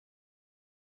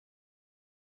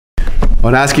I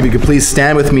would ask if you could please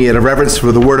stand with me out of reverence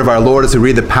for the word of our Lord as we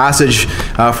read the passage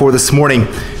for this morning.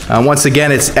 Once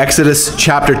again, it's Exodus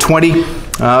chapter 20.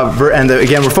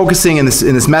 Again, we're focusing in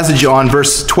this message on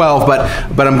verse 12,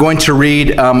 but I'm going to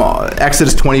read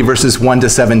Exodus 20, verses 1 to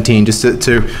 17, just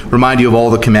to remind you of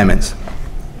all the commandments.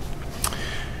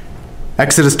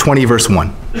 Exodus 20, verse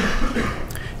 1.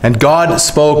 And God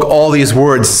spoke all these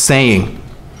words, saying,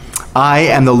 I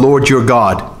am the Lord your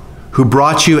God, who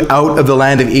brought you out of the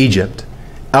land of Egypt,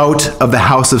 out of the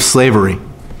house of slavery.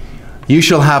 You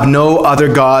shall have no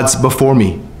other gods before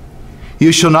me.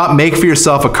 You shall not make for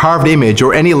yourself a carved image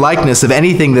or any likeness of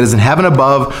anything that is in heaven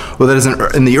above, or that is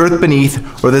in the earth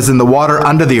beneath, or that is in the water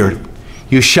under the earth.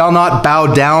 You shall not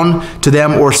bow down to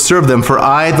them or serve them, for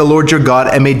I, the Lord your God,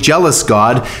 am a jealous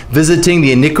God, visiting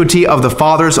the iniquity of the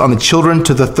fathers on the children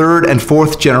to the third and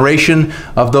fourth generation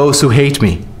of those who hate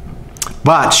me,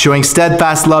 but showing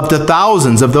steadfast love to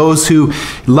thousands of those who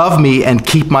love me and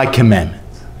keep my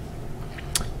commandments.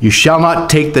 You shall not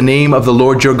take the name of the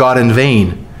Lord your God in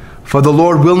vain, for the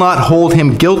Lord will not hold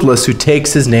him guiltless who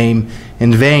takes his name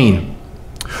in vain.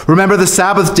 Remember the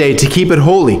Sabbath day to keep it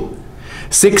holy.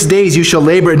 6 days you shall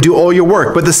labor and do all your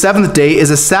work, but the seventh day is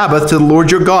a Sabbath to the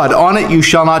Lord your God. On it you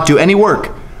shall not do any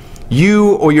work.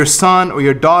 You or your son or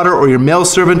your daughter or your male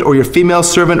servant or your female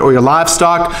servant or your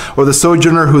livestock or the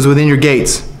sojourner who is within your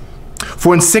gates.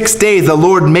 For in 6 days the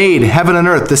Lord made heaven and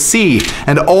earth, the sea,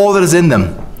 and all that is in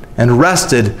them, and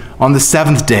rested on the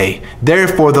seventh day.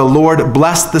 Therefore the Lord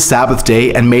blessed the Sabbath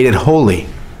day and made it holy.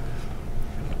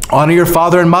 Honor your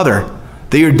father and mother,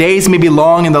 that your days may be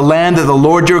long in the land that the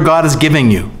Lord your God is giving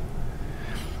you.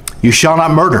 You shall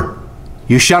not murder.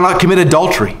 You shall not commit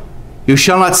adultery. You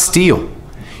shall not steal.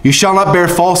 You shall not bear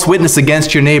false witness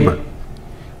against your neighbor.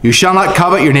 You shall not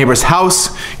covet your neighbor's house.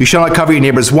 You shall not covet your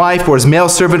neighbor's wife, or his male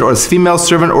servant, or his female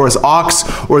servant, or his ox,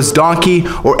 or his donkey,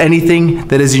 or anything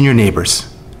that is in your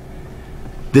neighbor's.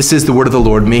 This is the word of the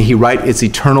Lord. May he write its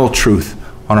eternal truth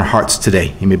on our hearts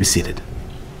today. You may be seated.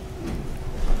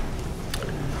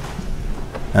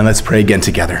 And let's pray again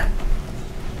together.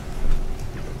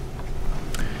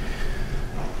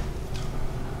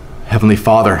 Heavenly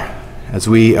Father, as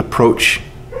we approach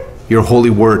your holy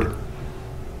word,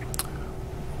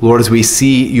 Lord, as we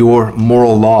see your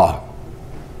moral law,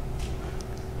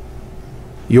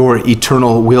 your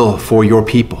eternal will for your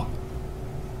people,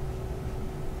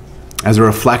 as a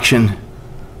reflection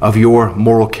of your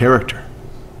moral character,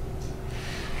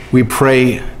 we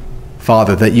pray,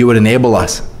 Father, that you would enable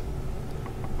us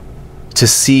to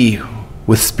see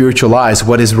with spiritual eyes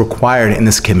what is required in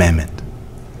this commandment.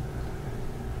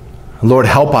 Lord,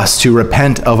 help us to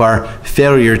repent of our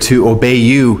failure to obey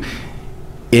you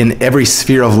in every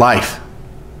sphere of life.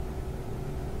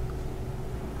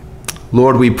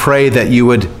 Lord, we pray that you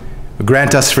would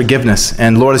grant us forgiveness.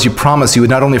 And Lord, as you promise, you would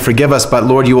not only forgive us, but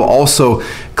Lord, you will also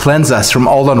cleanse us from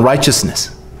all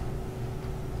unrighteousness.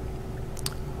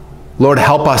 Lord,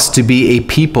 help us to be a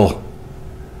people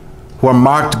who are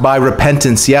marked by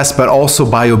repentance, yes, but also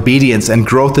by obedience and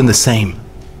growth in the same.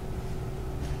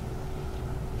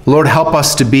 Lord, help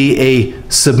us to be a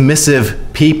submissive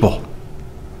people.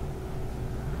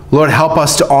 Lord, help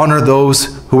us to honor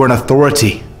those who are in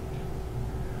authority.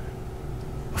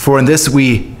 For in this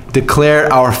we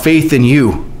declare our faith in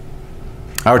you,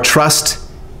 our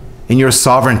trust in your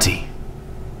sovereignty,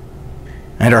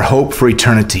 and our hope for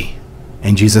eternity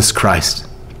in Jesus Christ,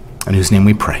 in whose name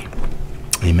we pray.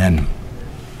 Amen.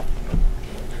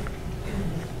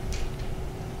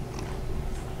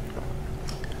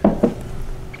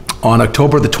 On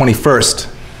October the 21st,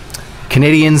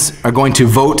 Canadians are going to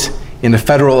vote in the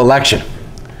federal election.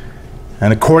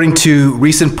 And according to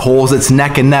recent polls, it's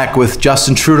neck and neck with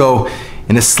Justin Trudeau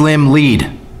in a slim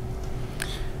lead.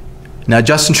 Now,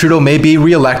 Justin Trudeau may be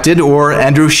re-elected, or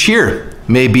Andrew Scheer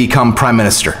may become Prime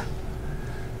Minister.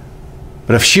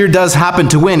 But if Scheer does happen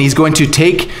to win, he's going to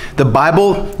take the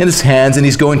Bible in his hands and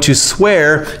he's going to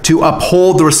swear to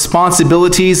uphold the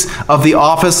responsibilities of the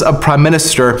office of Prime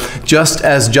Minister, just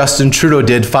as Justin Trudeau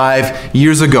did 5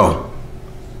 years ago.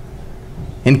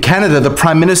 In Canada, the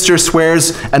Prime Minister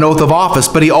swears an oath of office,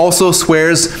 but he also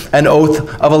swears an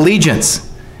oath of allegiance.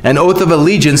 An oath of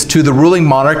allegiance to the ruling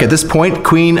monarch, at this point,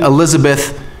 Queen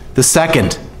Elizabeth II.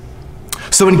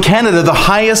 So in Canada, the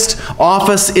highest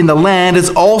office in the land is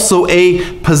also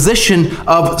a position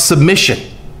of submission.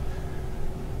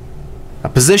 A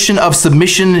position of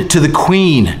submission to the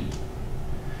Queen.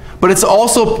 But it's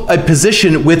also a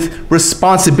position with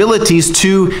responsibilities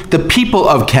to the people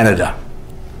of Canada.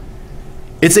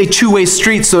 It's a two-way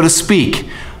street, so to speak.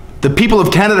 The people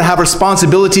of Canada have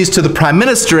responsibilities to the Prime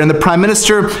Minister, and the Prime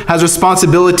Minister has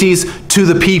responsibilities to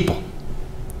the people.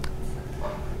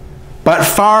 But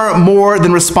far more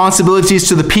than responsibilities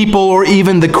to the people or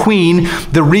even the Queen,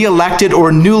 the re-elected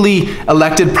or newly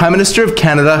elected Prime Minister of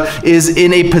Canada is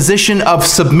in a position of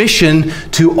submission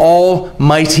to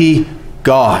Almighty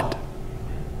God.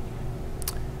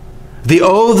 The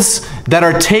oaths that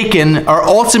are taken are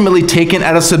ultimately taken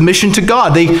out of submission to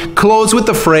God. They close with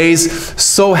the phrase,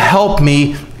 "So help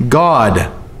me God."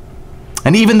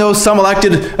 And even though some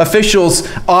elected officials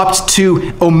opt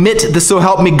to omit the "so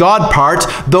help me God" part,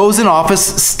 those in office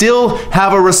still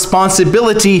have a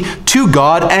responsibility to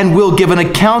God and will give an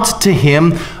account to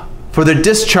Him for their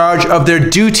discharge of their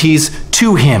duties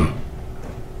to Him.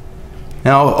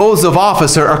 Now, oaths of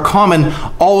office are common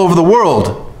all over the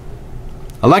world.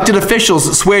 Elected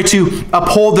officials swear to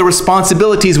uphold their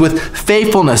responsibilities with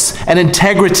faithfulness and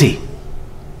integrity.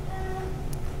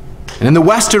 And in the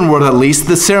Western world, at least,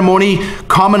 the ceremony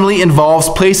commonly involves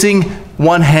placing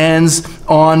one's hands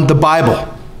on the Bible.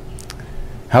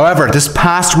 However, this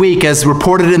past week, as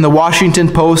reported in the Washington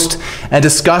Post and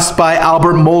discussed by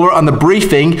Albert Mohler on The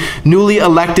Briefing, newly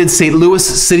elected St. Louis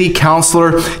City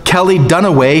Councilor Kelly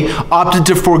Dunaway opted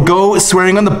to forego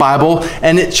swearing on the Bible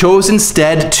and chose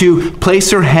instead to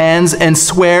place her hands and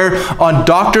swear on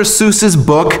Dr. Seuss's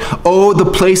book, "Oh, the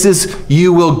Places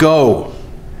You Will Go."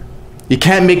 You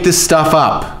can't make this stuff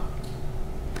up.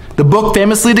 The book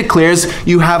famously declares,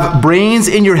 you have brains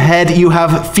in your head, you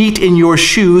have feet in your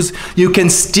shoes, you can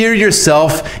steer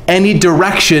yourself any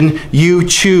direction you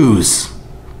choose.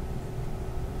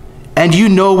 And you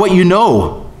know what you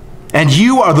know, and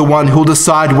you are the one who will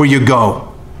decide where you go.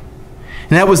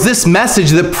 And that was this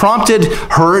message that prompted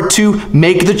her to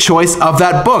make the choice of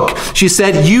that book. She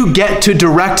said, you get to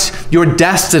direct your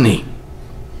destiny.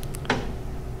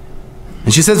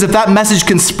 And she says if that message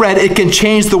can spread, it can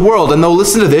change the world. And though,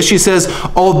 listen to this, she says,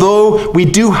 although we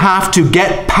do have to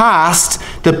get past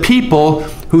the people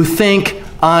who think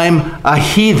I'm a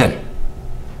heathen.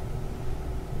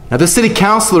 Now, the city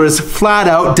councilor is flat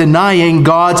out denying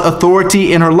God's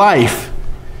authority in her life.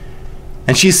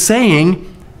 And she's saying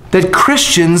that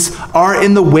Christians are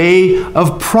in the way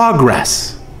of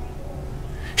progress.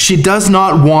 She does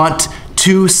not want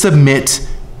to submit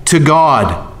to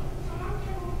God.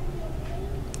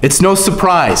 It's no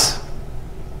surprise.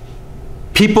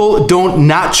 People don't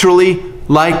naturally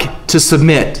like to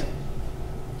submit.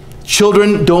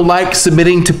 Children don't like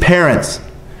submitting to parents.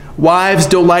 Wives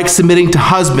don't like submitting to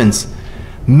husbands.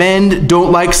 Men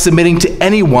don't like submitting to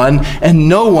anyone, and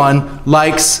no one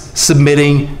likes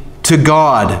submitting to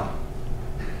God,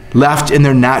 left in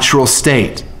their natural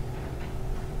state.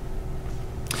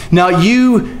 Now,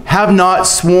 you have not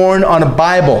sworn on a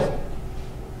Bible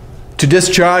to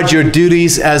discharge your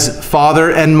duties as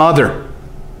father and mother,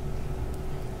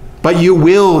 but you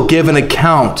will give an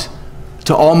account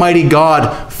to Almighty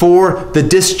God for the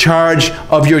discharge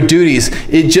of your duties,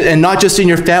 and not just in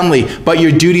your family, but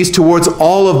your duties towards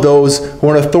all of those who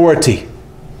are in authority.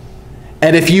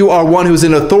 And if you are one who's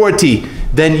in authority,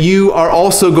 then you are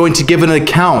also going to give an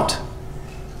account,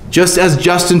 just as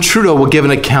Justin Trudeau will give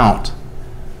an account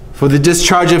for the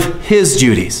discharge of his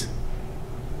duties.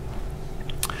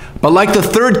 But like the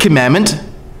third commandment,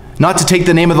 not to take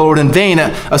the name of the Lord in vain,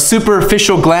 a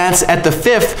superficial glance at the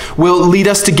fifth will lead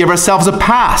us to give ourselves a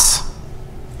pass.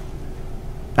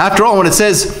 After all, when it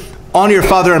says, honor your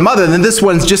father and mother, then this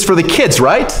one's just for the kids,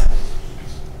 right?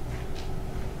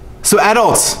 So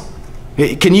adults,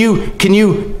 can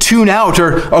you tune out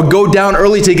or go down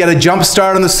early to get a jump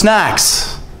start on the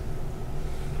snacks?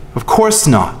 Of course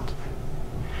not.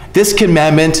 This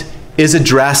commandment is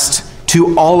addressed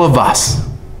to all of us.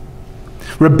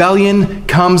 Rebellion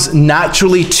comes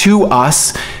naturally to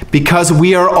us because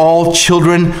we are all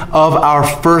children of our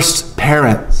first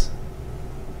parents.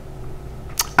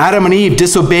 Adam and Eve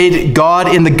disobeyed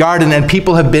God in the garden, and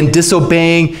people have been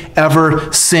disobeying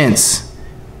ever since.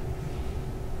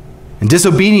 And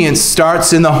disobedience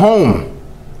starts in the home.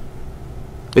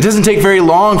 It doesn't take very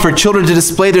long for children to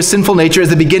display their sinful nature as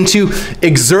they begin to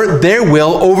exert their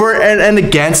will over and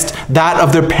against that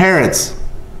of their parents.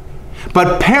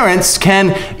 But parents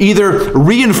can either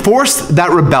reinforce that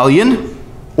rebellion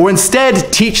or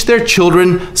instead teach their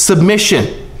children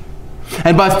submission.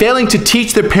 And by failing to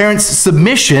teach their parents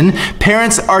submission,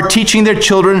 parents are teaching their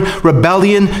children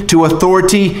rebellion to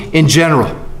authority in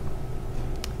general.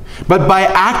 But by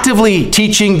actively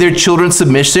teaching their children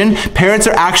submission, parents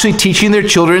are actually teaching their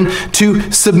children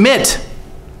to submit.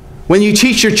 When you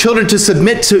teach your children to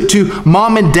submit to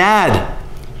mom and dad,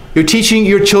 you're teaching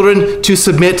your children to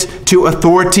submit to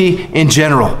authority in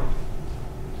general.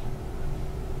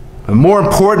 But more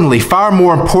importantly, far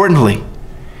more importantly,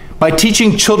 by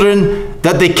teaching children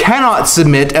that they cannot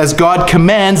submit as God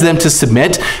commands them to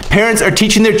submit, parents are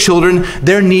teaching their children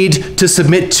their need to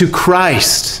submit to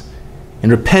Christ in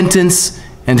repentance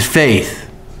and faith.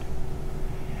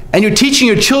 And you're teaching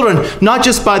your children not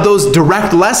just by those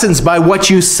direct lessons, by what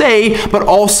you say, but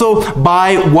also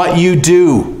by what you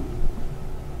do.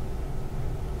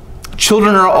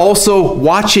 Children are also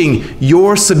watching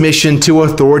your submission to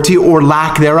authority or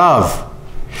lack thereof.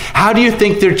 How do you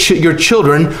think your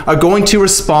children are going to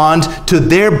respond to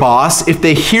their boss if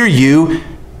they hear you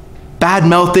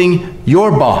bad-mouthing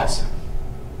your boss?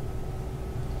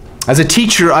 As a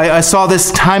teacher, I saw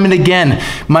this time and again.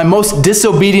 My most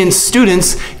disobedient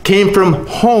students came from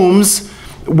homes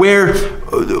where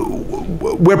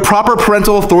proper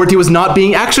parental authority was not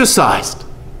being exercised.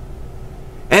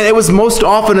 And it was most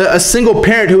often a single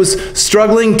parent who was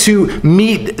struggling to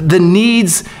meet the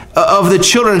needs of the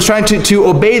children, trying to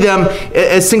obey them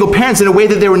as single parents in a way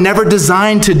that they were never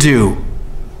designed to do.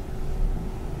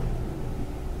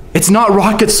 It's not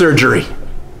rocket surgery,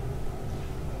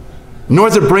 nor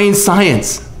is it brain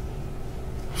science.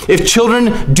 If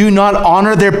children do not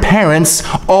honor their parents,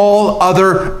 all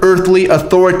other earthly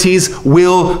authorities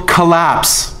will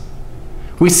collapse.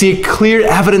 We see clear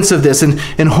evidence of this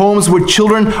in homes where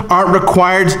children aren't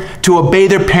required to obey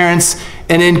their parents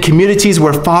and in communities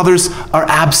where fathers are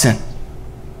absent.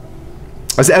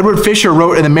 As Edward Fisher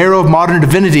wrote in The Marrow of Modern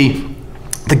Divinity,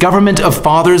 the government of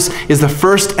fathers is the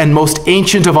first and most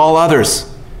ancient of all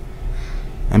others.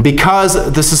 And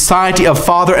because the society of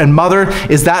father and mother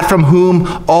is that from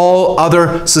whom all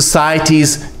other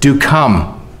societies do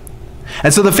come.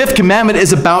 And so the fifth commandment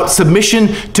is about submission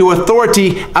to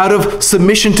authority out of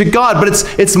submission to God.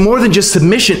 But it's more than just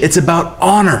submission, it's about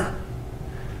honor.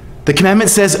 The commandment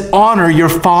says, honor your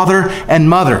father and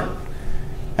mother.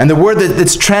 And the word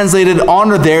that's translated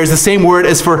honor there is the same word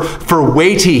as for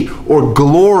weighty or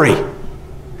glory.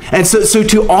 And so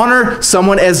to honor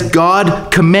someone as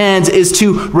God commands is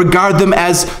to regard them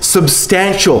as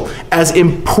substantial, as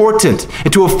important,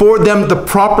 and to afford them the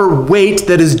proper weight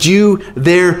that is due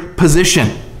their position.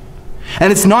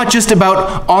 And it's not just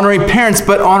about honoring parents,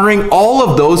 but honoring all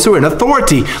of those who are in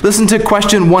authority. Listen to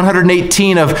question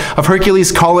 118 of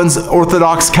Hercules Collins'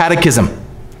 Orthodox Catechism.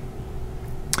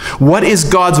 What is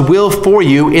God's will for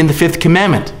you in the fifth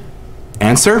commandment?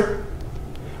 Answer,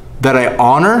 that I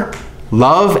honor,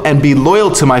 love, and be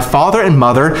loyal to my father and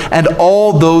mother and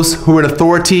all those who are in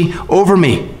authority over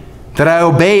me, that I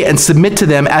obey and submit to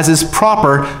them as is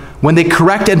proper when they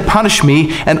correct and punish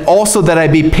me, and also that I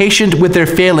be patient with their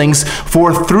failings,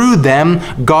 for through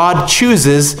them God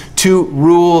chooses to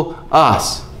rule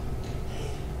us.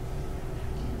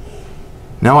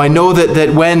 Now I know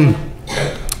that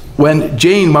when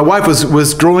Jane, my wife,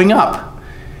 was growing up,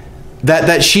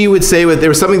 that she would say that there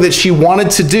was something that she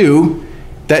wanted to do,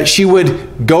 that she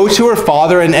would go to her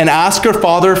father and ask her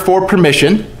father for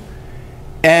permission.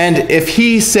 And if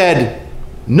he said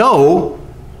no,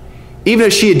 even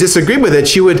if she had disagreed with it,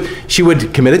 she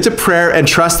would commit it to prayer and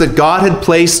trust that God had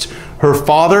placed her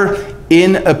father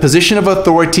in a position of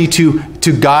authority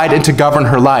to guide and to govern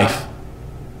her life.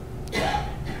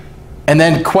 And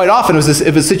then quite often it was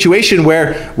a situation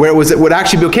where it would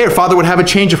actually be okay. Her father would have a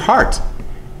change of heart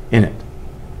in it.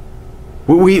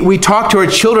 We talk to our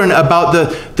children about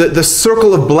the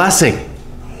circle of blessing.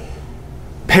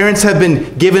 Parents have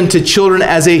been given to children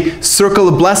as a circle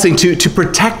of blessing to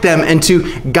protect them and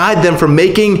to guide them from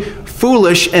making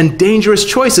foolish and dangerous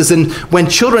choices. And when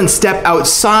children step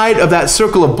outside of that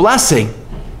circle of blessing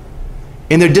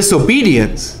in their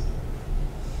disobedience,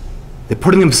 they're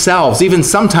putting themselves, even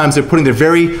sometimes they're putting their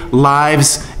very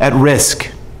lives at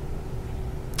risk.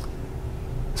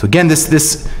 So again,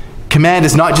 this command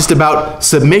is not just about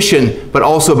submission, but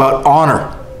also about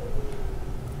honor.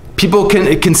 People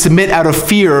can submit out of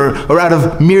fear or out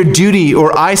of mere duty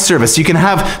or eye service. You can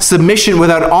have submission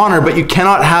without honor, but you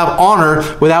cannot have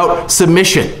honor without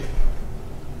submission.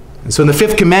 And so in the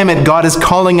fifth commandment, God is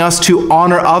calling us to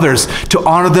honor others, to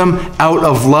honor them out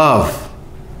of love.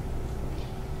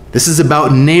 This is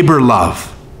about neighbor love.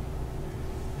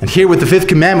 And here with the fifth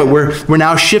commandment, we're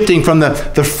now shifting from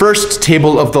the first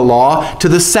table of the law to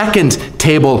the second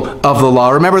table of the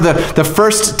law. Remember, the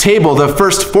first table, the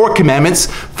first four commandments,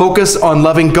 focus on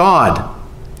loving God.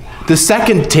 The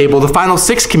second table, the final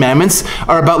 6 commandments,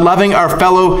 are about loving our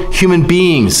fellow human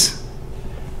beings.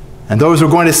 And those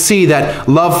are going to see that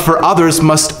love for others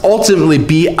must ultimately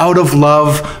be out of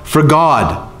love for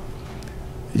God.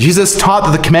 Jesus taught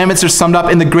that the commandments are summed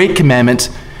up in the great commandment: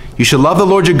 you shall love the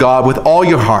Lord your God with all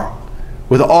your heart,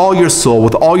 with all your soul,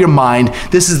 with all your mind.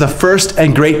 This is the first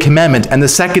and great commandment. And the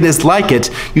second is like it.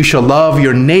 You shall love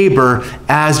your neighbor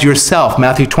as yourself.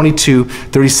 Matthew 22,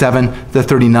 37 to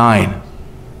 39.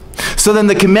 So then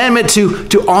the commandment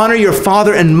to honor your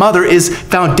father and mother is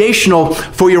foundational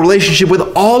for your relationship with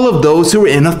all of those who are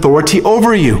in authority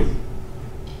over you.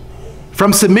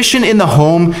 From submission in the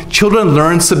home, children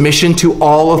learn submission to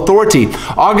all authority.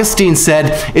 Augustine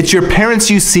said, "It's your parents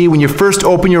you see when you first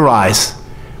open your eyes.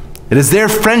 It is their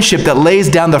friendship that lays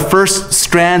down the first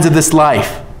strands of this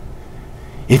life.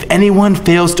 If anyone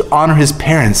fails to honor his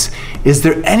parents, is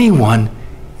there anyone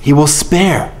he will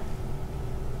spare?"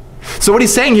 So what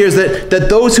he's saying here is that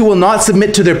those who will not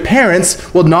submit to their parents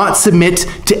will not submit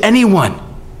to anyone.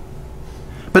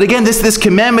 But again, this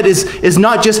commandment is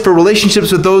not just for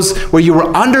relationships with those where you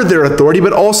are under their authority,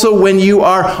 but also when you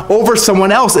are over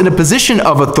someone else in a position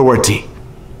of authority.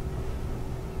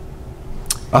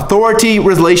 Authority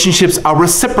relationships are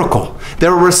reciprocal.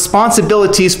 There are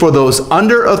responsibilities for those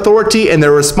under authority, and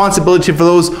there are responsibilities for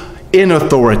those in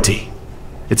authority.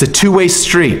 It's a two-way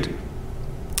street.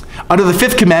 Under the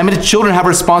fifth commandment, children have a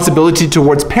responsibility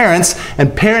towards parents,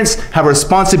 and parents have a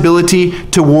responsibility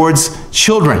towards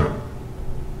children.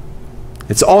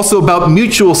 It's also about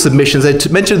mutual submissions. I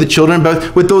mentioned the children,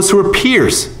 but with those who are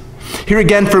peers. Here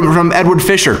again from Edward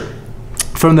Fisher,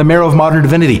 from The Marrow of Modern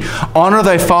Divinity. Honor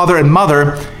thy father and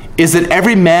mother is that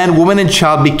every man, woman, and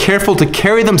child be careful to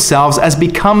carry themselves as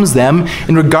becomes them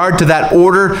in regard to that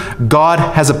order God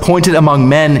has appointed among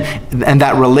men and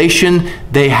that relation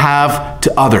they have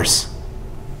to others.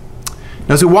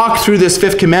 Now, as we walk through this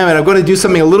fifth commandment, I'm going to do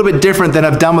something a little bit different than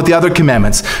I've done with the other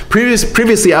commandments.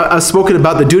 Previously, I've spoken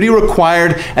about the duty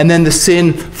required and then the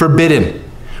sin forbidden.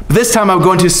 But this time, I'm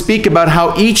going to speak about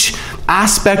how each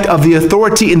aspect of the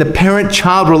authority in the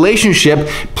parent-child relationship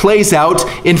plays out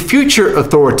in future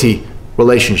authority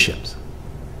relationships.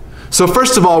 So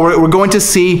first of all, we're going to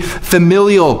see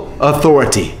familial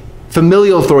authority.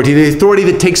 Familial authority, the authority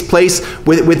that takes place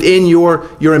within your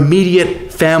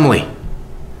immediate family.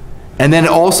 And then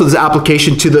also there's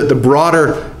application to the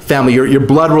broader family, your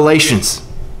blood relations.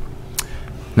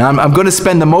 Now, I'm going to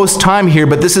spend the most time here,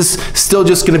 but this is still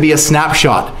just going to be a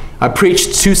snapshot. I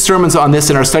preached 2 sermons on this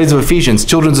in our studies of Ephesians.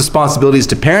 Children's responsibilities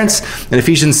to parents, in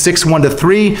Ephesians 6,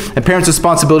 1-3, and parents'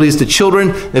 responsibilities to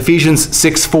children, in Ephesians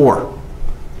 6, 4.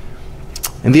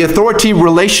 In the authority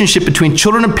relationship between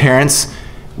children and parents,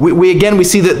 we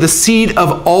see that the seed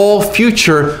of all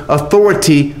future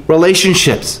authority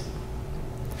relationships.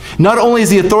 Not only is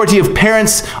the authority of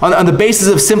parents on the basis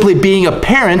of simply being a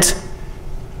parent,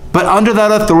 but under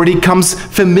that authority comes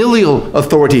familial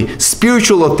authority,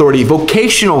 spiritual authority,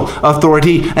 vocational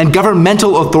authority, and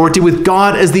governmental authority with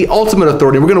God as the ultimate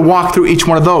authority. We're going to walk through each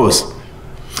one of those.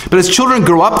 But as children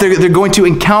grow up, they're going to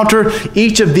encounter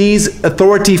each of these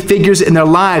authority figures in their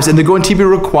lives, and they're going to be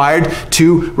required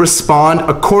to respond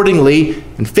accordingly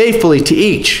and faithfully to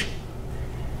each.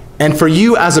 And for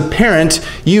you as a parent,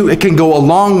 it can go a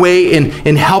long way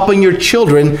in helping your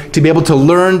children to be able to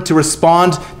learn to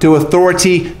respond to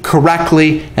authority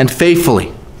correctly and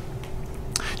faithfully.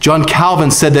 John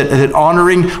Calvin said that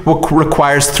honoring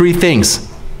requires 3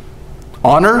 things: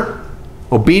 honor,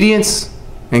 obedience,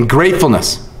 and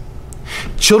gratefulness.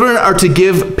 Children are to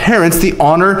give parents the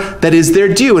honor that is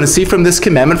their due. And to see from this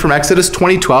commandment from Exodus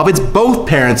 20:12, it's both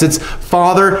parents. It's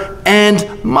father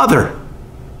and mother.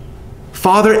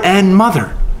 Father and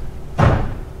mother. I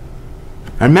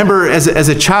remember as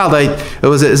a child,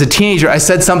 as a teenager, I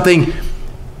said something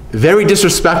very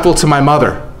disrespectful to my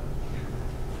mother.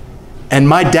 And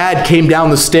my dad came down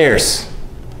the stairs.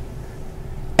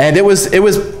 And it was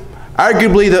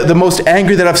arguably the most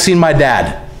angry that I've seen my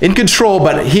dad. In control,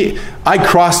 but I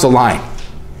crossed a line.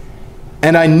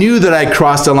 And I knew that I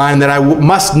crossed a line, that I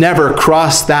must never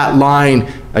cross that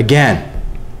line again.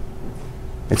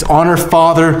 It's honor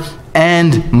father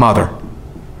and mother.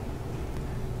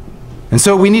 And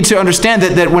so we need to understand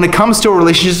that when it comes to our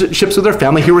relationships with our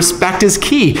family, here respect is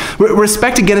key.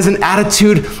 Respect, again, is an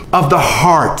attitude of the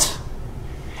heart.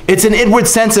 It's an inward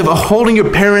sense of holding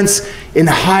your parents in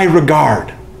high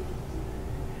regard.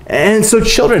 And so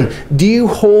children, do you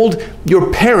hold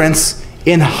your parents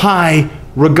in high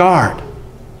regard?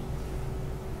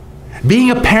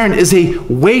 Being a parent is a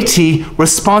weighty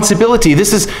responsibility.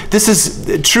 This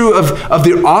is true of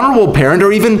the honorable parent,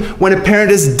 or even when a parent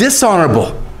is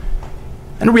dishonorable.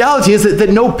 And the reality is that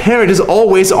no parent is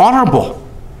always honorable.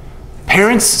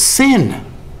 Parents sin.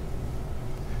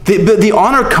 The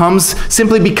honor comes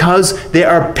simply because they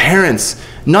are parents,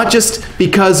 not just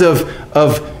because of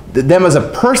them as a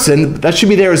person. That should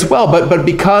be there as well, but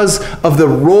because of the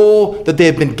role that they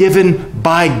have been given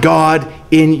by God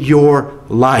in your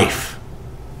life.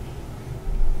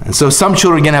 And so some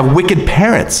children, again, have wicked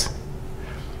parents.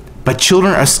 But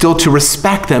children are still to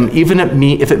respect them, even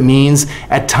if it means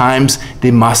at times they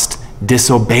must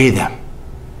disobey them.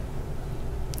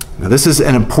 Now, this is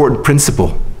an important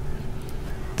principle.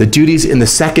 The duties in the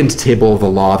second table of the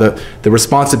law, the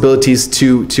responsibilities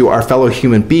to our fellow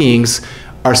human beings,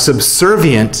 are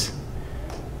subservient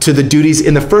to the duties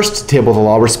in the first table of the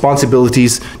law,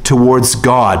 responsibilities towards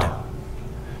God.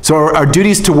 So our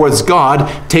duties towards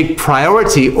God take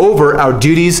priority over our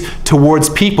duties towards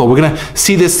people. We're going to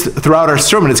see this throughout our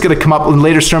sermon. It's going to come up in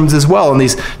later sermons as well in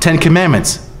these 10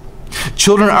 commandments.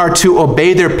 Children are to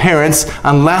obey their parents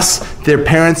unless their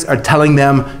parents are telling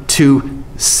them to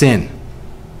sin.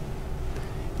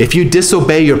 If you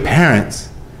disobey your parents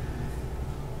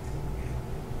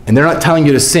and they're not telling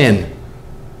you to sin,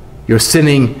 you're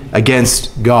sinning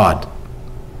against God.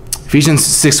 Ephesians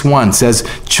 6:1 says,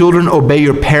 "Children, obey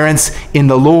your parents in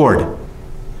the Lord."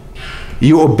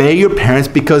 You obey your parents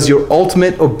because your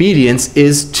ultimate obedience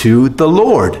is to the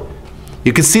Lord.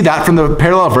 You can see that from the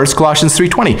parallel verse, Colossians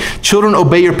 3:20. "Children,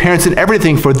 obey your parents in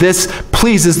everything, for this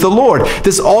pleases the Lord."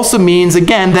 This also means,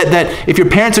 again, that if your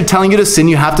parents are telling you to sin,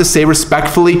 you have to say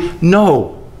respectfully,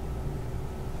 no.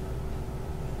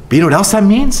 But you know what else that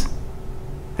means?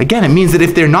 Again, it means that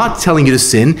if they're not telling you to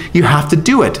sin, you have to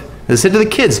do it. As I said to the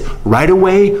kids, right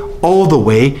away, all the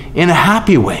way, in a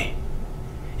happy way.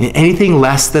 And anything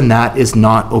less than that is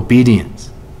not obedience.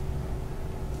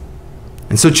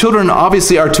 And so children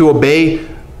obviously are to obey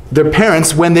their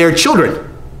parents when they're children,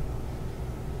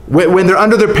 when they're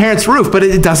under their parents' roof, but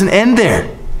it doesn't end there.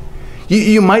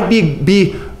 You might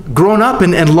be grown up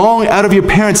and long out of your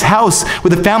parents' house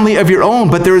with a family of your own,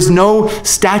 but there is no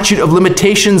statute of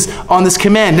limitations on this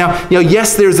command. Now,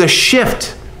 yes, there's a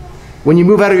shift when you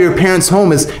move out of your parents'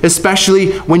 home,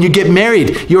 especially when you get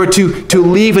married. You are to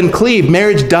leave and cleave.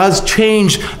 Marriage does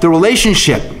change the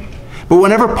relationship. But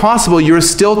whenever possible, you are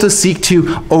still to seek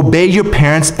to obey your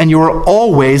parents, and you are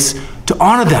always to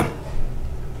honor them.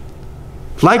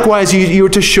 Likewise, you are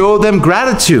to show them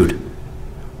gratitude.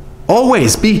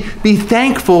 Always be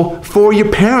thankful for your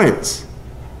parents.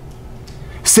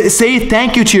 Say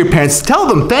thank you to your parents. Tell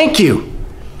them thank you.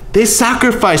 They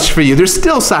sacrificed for you. They're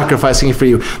still sacrificing for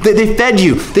you. They fed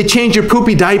you. They changed your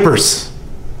poopy diapers.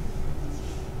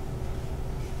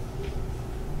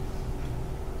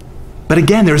 But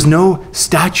again, there's no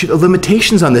statute of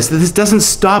limitations on this. This doesn't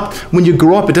stop when you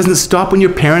grow up. It doesn't stop when your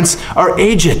parents are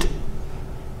aged.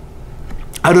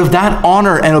 Out of that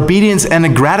honor and obedience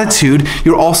and gratitude,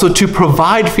 you're also to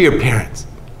provide for your parents.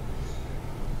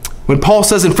 When Paul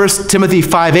says in 1 Timothy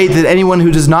 5:8 that anyone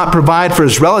who does not provide for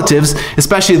his relatives,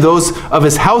 especially those of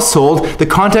his household, the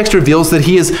context reveals that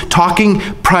he is talking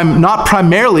not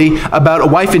primarily about a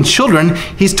wife and children,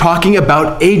 he's talking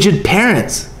about aged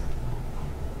parents.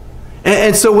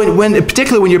 And so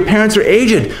particularly when your parents are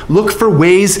aged, look for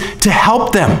ways to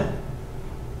help them.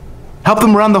 Help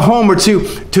them around the home, or to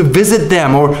visit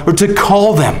them, or to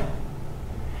call them.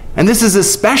 And this is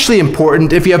especially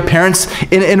important if you have parents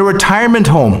in a retirement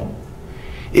home.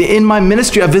 In my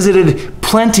ministry, I've visited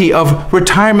plenty of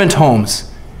retirement homes.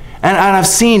 And I've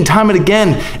seen time and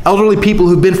again elderly people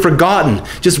who've been forgotten,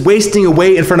 just wasting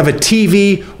away in front of a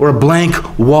TV or a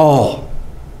blank wall.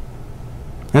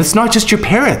 And it's not just your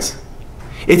parents.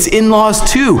 It's in-laws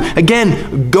too.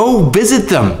 Again, go visit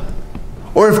them.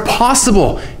 Or if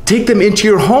possible, take them into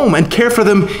your home and care for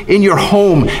them in your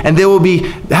home. And they will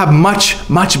have much,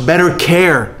 much better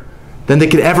care than they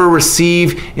could ever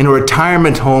receive in a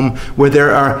retirement home where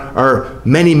there are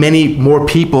many, many more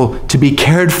people to be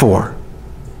cared for.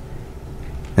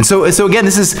 And so again,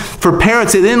 this is for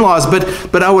parents and in-laws,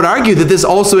 but I would argue that this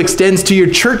also extends to your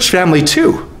church family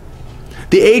too.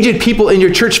 The aged people in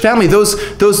your church family,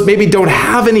 those maybe don't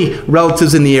have any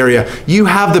relatives in the area. You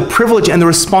have the privilege and the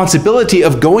responsibility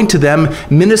of going to them,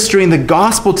 ministering the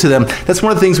gospel to them. That's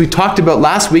one of the things we talked about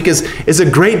last week is a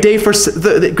great day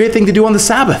the great thing to do on the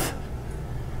Sabbath.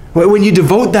 When you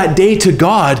devote that day to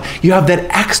God, you have that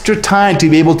extra time to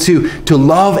be able to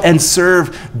love and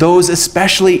serve those,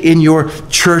 especially in your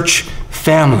church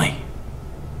family.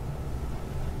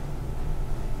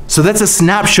 So that's a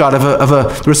snapshot of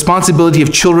a responsibility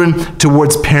of children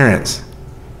towards parents.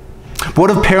 But what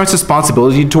of parents'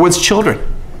 responsibility towards children?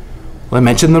 Well, I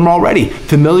mentioned them already.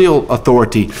 Familial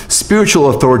authority, spiritual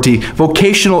authority,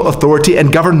 vocational authority,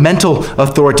 and governmental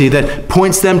authority that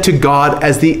points them to God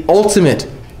as the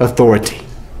ultimate authority.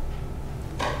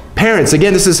 Parents,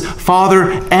 again, this is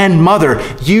father and mother.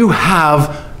 You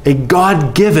have a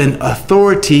God-given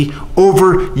authority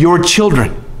over your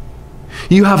children.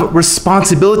 You have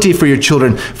responsibility for your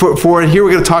children. And here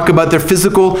we're going to talk about their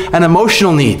physical and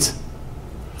emotional needs.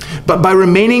 But by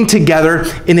remaining together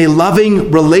in a loving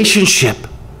relationship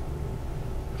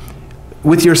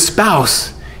with your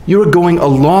spouse, you are going a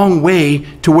long way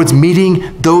towards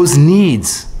meeting those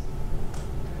needs.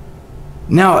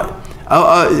 Now,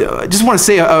 I just want to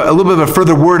say a little bit of a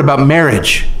further word about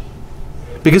marriage,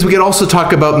 because we could also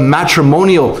talk about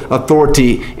matrimonial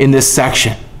authority in this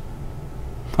section.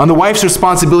 On the wife's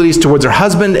responsibilities towards her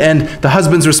husband and the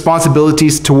husband's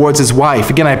responsibilities towards his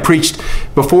wife. Again, I preached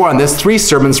before on this 3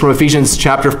 sermons from Ephesians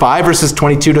chapter 5, verses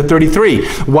 22 to 33.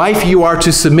 Wife, you are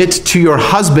to submit to your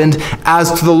husband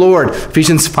as to the Lord.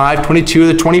 Ephesians 5,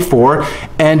 22 to 24.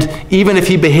 And even if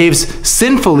he behaves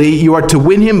sinfully, you are to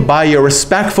win him by your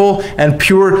respectful and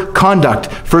pure conduct.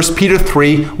 1 Peter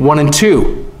 3, 1 and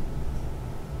 2.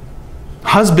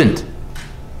 Husband,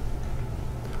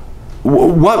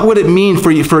 what would it mean for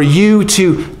you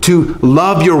to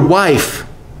love your wife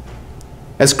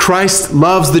as Christ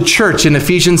loves the church in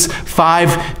Ephesians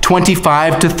 5,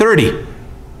 25 to 30?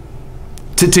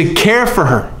 To care for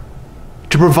her,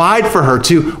 to provide for her,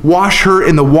 to wash her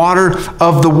in the water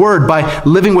of the word by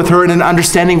living with her in an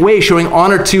understanding way, showing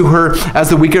honor to her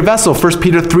as the weaker vessel. 1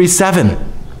 Peter 3, 7.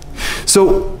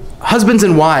 So, husbands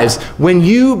and wives, when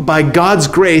you, by God's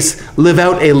grace, live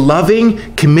out a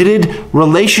loving, committed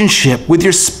relationship with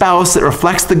your spouse that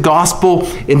reflects the gospel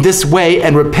in this way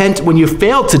and repent when you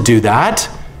fail to do that,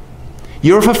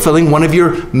 you're fulfilling one of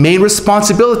your main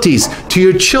responsibilities to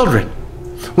your children,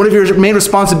 one of your main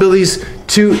responsibilities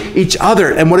to each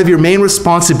other, and one of your main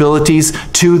responsibilities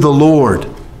to the Lord.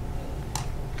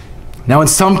 Now, in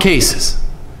some cases,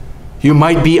 you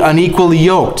might be unequally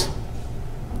yoked,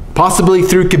 possibly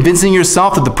through convincing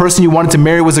yourself that the person you wanted to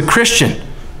marry was a Christian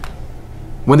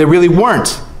when they really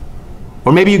weren't.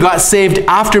 Or maybe you got saved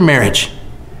after marriage.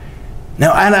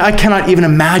 Now, and I cannot even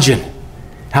imagine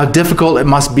how difficult it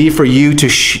must be for you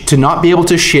to not be able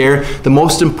to share the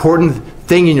most important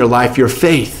thing in your life, your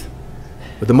faith,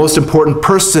 with the most important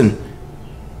person,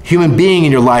 human being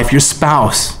in your life, your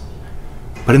spouse.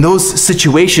 But in those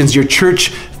situations, your church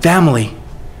family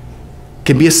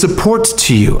can be a support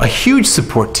to you, a huge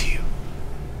support to you.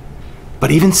 But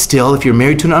even still, if you're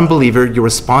married to an unbeliever, your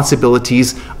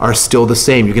responsibilities are still the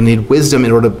same. You're going to need wisdom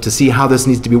in order to see how this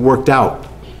needs to be worked out.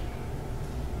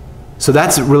 So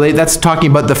that's talking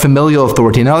about the familial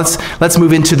authority. Now let's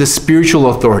move into the spiritual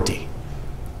authority.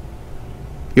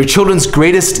 Your children's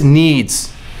greatest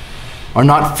needs are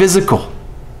not physical.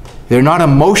 They're not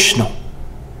emotional.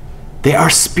 They are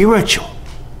spiritual.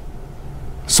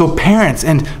 So parents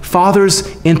and fathers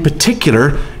in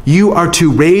particular, you are to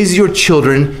raise your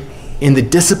children in the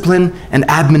discipline and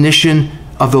admonition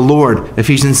of the Lord.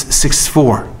 Ephesians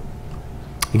 6:4.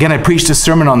 Again, I preached a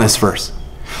sermon on this verse.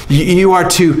 You are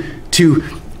to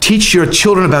teach your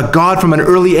children about God from an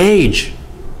early age.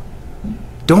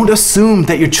 Don't assume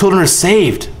that your children are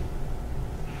saved.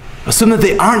 Assume that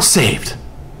they aren't saved,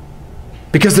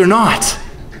 because they're not.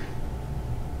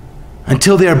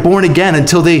 Until they are born again,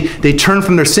 until they turn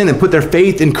from their sin and put their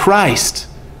faith in Christ.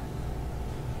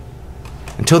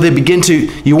 Until they begin to,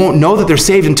 you won't know that they're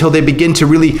saved until they begin to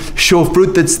really show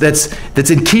fruit that's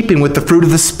in keeping with the fruit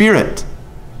of the Spirit.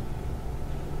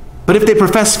 But if they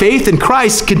profess faith in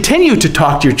Christ, continue to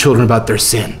talk to your children about their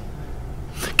sin.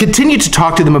 Continue to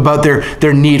talk to them about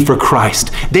their need for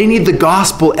Christ. They need the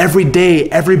gospel every day,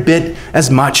 every bit as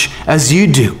much as you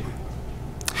do.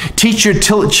 Teach your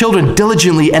children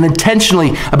diligently and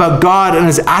intentionally about God and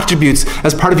His attributes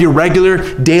as part of your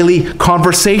regular daily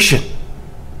conversation.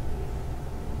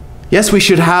 Yes, we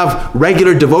should have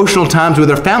regular devotional times with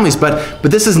our families, but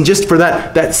this isn't just for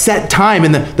that set time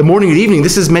in the morning or evening.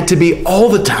 This is meant to be all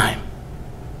the time.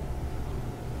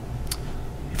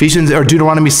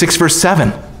 Deuteronomy 6, verse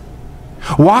 7.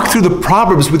 Walk through the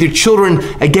Proverbs with your children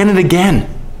again and again.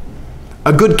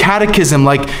 A good catechism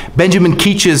like Benjamin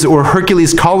Keach's or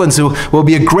Hercules Collins will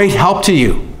be a great help to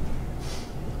you.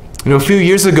 A few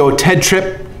years ago, Ted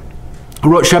Tripp,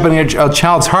 who wrote Shepherding a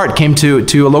Child's Heart, came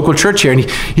to a local church here, and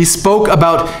he spoke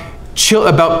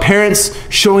about parents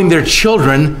showing their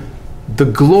children the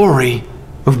glory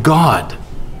of God.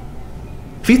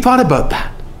 Have you thought about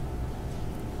that?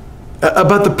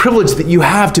 About the privilege that you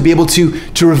have to be able to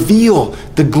reveal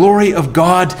the glory of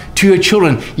God to your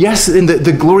children. Yes, in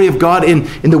the glory of God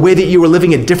in the way that you are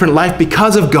living a different life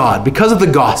because of God, because of the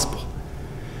gospel.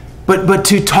 But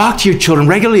to talk to your children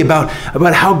regularly about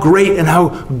how great and how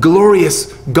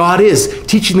glorious God is,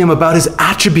 teaching them about His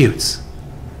attributes.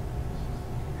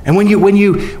 And when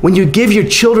you give your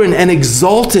children an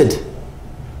exalted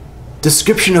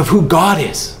description of who God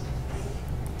is,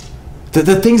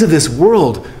 The things of this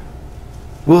world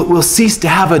will cease to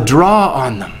have a draw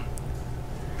on them,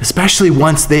 especially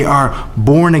once they are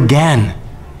born again,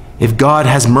 if God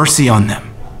has mercy on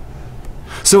them.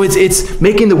 So it's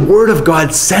making the Word of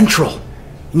God central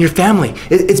in your family.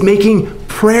 It's making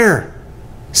prayer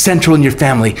central in your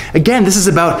family. Again, this is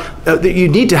about, you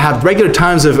need to have regular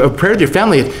times of prayer with your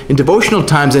family, in devotional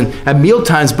times and at meal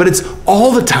times, but it's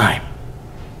all the time.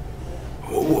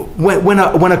 When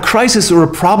a crisis or a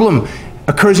problem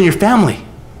occurs in your family,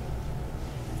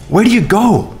 where do you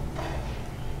go?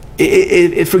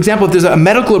 For example, if there's a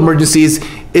medical emergency,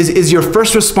 is your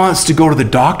first response to go to the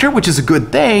doctor, which is a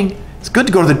good thing. It's good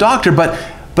to go to the doctor,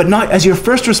 but not as your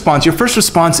first response. Your first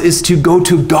response is to go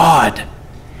to God.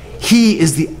 He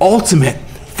is the ultimate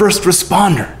first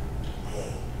responder.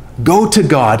 Go to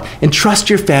God and trust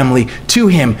your family to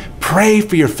Him. Pray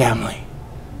for your family.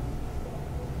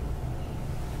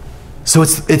 So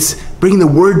it's bringing the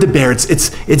Word to bear.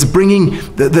 It's bringing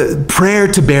the prayer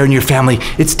to bear in your family.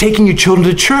 It's taking your children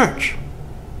to church.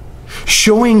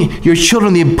 Showing your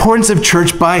children the importance of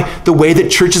church by the way that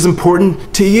church is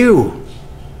important to you.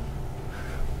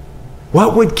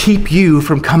 What would keep you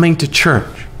from coming to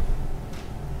church?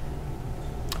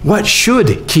 What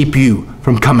should keep you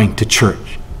from coming to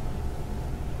church?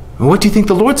 What do you think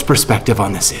the Lord's perspective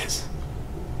on this is?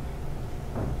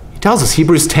 He tells us,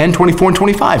 Hebrews 10, 24 and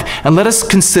 25, and let us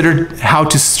consider how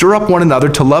to stir up one another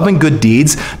to love and good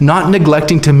deeds, not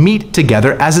neglecting to meet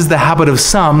together, as is the habit of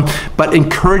some, but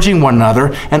encouraging one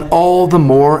another, and all the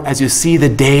more as you see the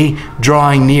day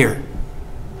drawing near.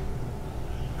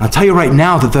 I'll tell you right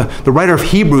now that the writer of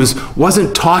Hebrews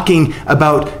wasn't talking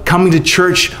about coming to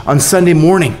church on Sunday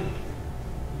morning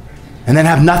and then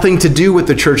have nothing to do with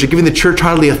the church or giving the church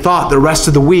hardly a thought the rest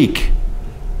of the week.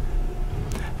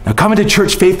 Now, coming to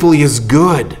church faithfully is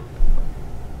good,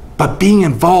 but being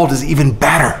involved is even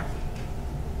better.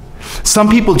 Some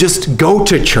people just go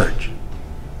to church.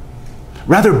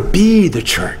 Rather, be the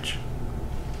church.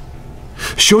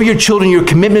 Show your children your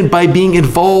commitment by being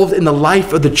involved in the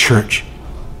life of the church.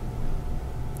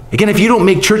 Again, if you don't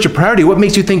make church a priority, what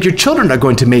makes you think your children are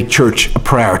going to make church a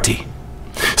priority?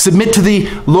 Submit to the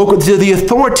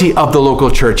authority of the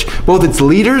local church, both its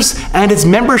leaders and its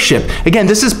membership. Again,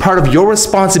 this is part of your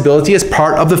responsibility as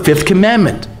part of the fifth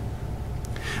commandment.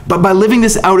 But by living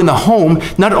this out in the home,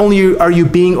 not only are you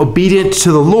being obedient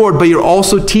to the Lord, but you're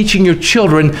also teaching your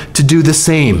children to do the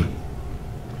same.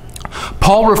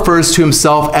 Paul refers to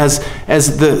himself as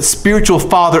the spiritual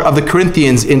father of the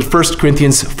Corinthians in 1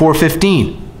 Corinthians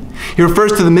 4:15. He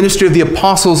refers to the ministry of the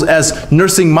apostles as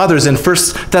nursing mothers in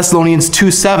 1 Thessalonians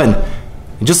 2:7.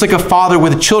 And just like a father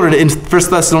with children in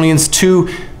 1 Thessalonians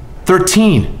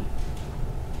 2:13.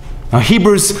 Now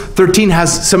Hebrews 13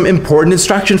 has some important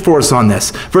instruction for us on this.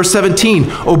 Verse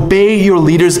 17, obey your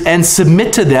leaders and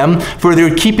submit to them, for they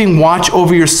are keeping watch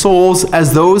over your souls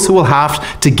as those who will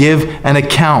have to give an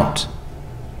account.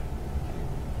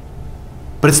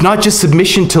 But it's not just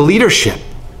submission to leadership.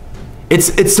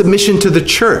 It's submission to the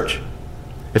church.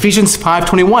 Ephesians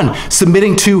 5:21,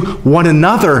 submitting to one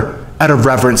another out of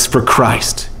reverence for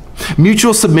Christ.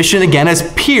 Mutual submission, again,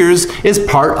 as peers, is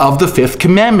part of the fifth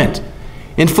commandment.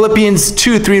 In Philippians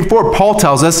 2:3 and 4, Paul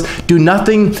tells us, do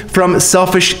nothing from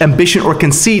selfish ambition or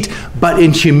conceit, but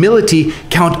in humility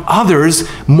count others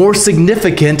more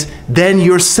significant than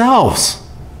yourselves.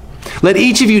 Let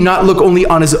each of you not look only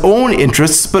on his own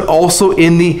interests, but also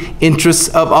in the interests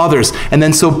of others. And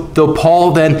then though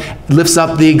Paul then lifts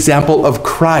up the example of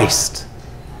Christ.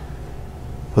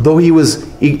 Although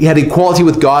he had equality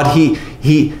with God,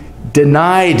 he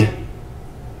denied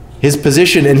his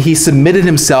position and he submitted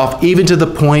himself even to the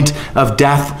point of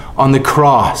death on the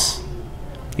cross.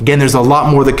 Again, there's a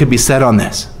lot more that could be said on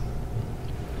this.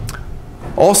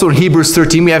 Also in Hebrews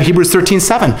 13, we have Hebrews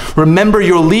 13:7. Remember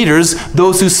your leaders,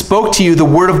 those who spoke to you the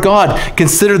word of God.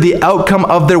 Consider the outcome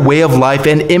of their way of life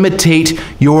and imitate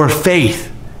your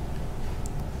faith.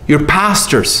 Your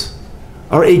pastors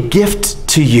are a gift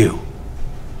to you.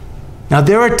 Now,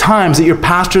 there are times that your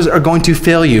pastors are going to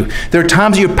fail you. There are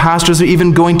times that your pastors are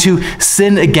even going to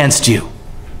sin against you.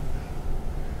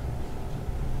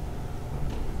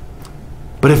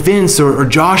 But if Vince or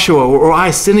Joshua or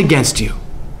I sin against you,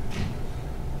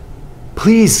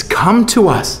 please come to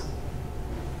us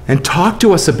and talk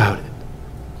to us about it.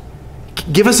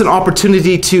 Give us an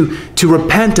opportunity to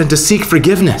repent and to seek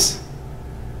forgiveness.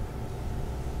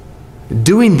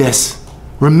 Doing this,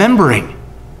 remembering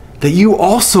that you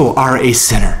also are a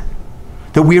sinner,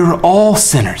 that we are all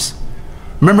sinners.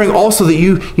 Remembering also that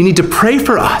you need to pray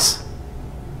for us.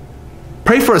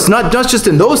 Pray for us, not just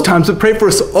in those times, but pray for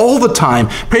us all the time.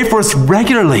 Pray for us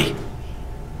regularly.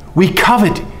 We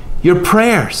covet your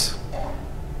prayers.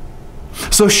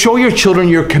 So show your children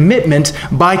your commitment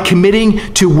by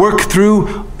committing to work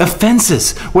through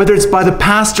offenses, whether it's by the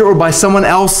pastor or by someone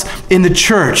else in the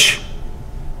church.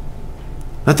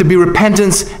 Let there be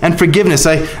repentance and forgiveness.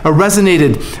 I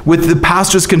resonated with the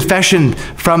pastor's confession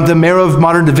from the Marrow of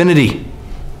Modern Divinity.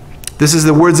 This is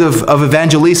the words of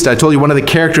Evangelista. I told you one of the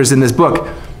characters in this book.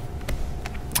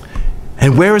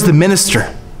 And where is the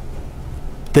minister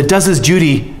that does his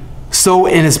duty so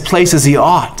in his place as he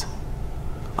ought?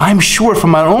 I'm sure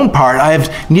from my own part I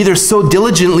have neither so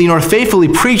diligently nor faithfully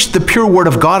preached the pure word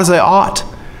of God as I ought,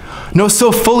 nor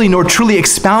so fully nor truly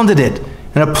expounded it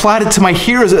and applied it to my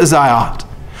hearers as I ought,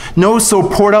 nor so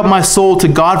poured out my soul to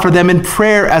God for them in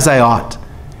prayer as I ought.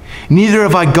 Neither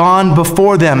have I gone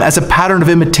before them as a pattern of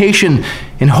imitation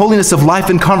in holiness of life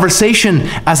and conversation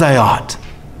as I ought.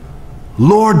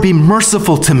 Lord, be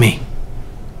merciful to me.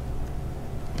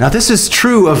 Now this is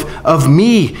true of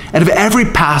me and of every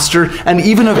pastor and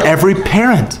even of every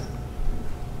parent.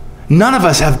 None of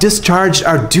us have discharged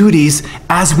our duties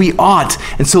as we ought,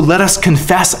 and so let us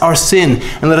confess our sin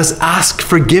and let us ask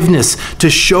forgiveness to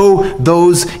show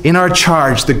those in our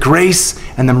charge the grace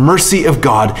and the mercy of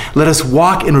God. Let us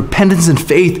walk in repentance and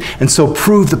faith and so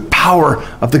prove the power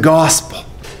of the gospel.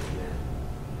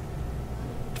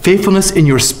 Faithfulness in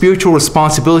your spiritual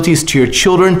responsibilities to your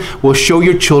children will show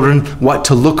your children what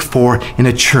to look for in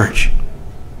a church.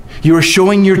 You are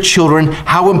showing your children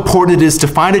how important it is to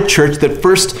find a church that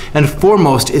first and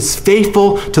foremost is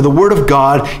faithful to the Word of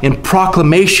God in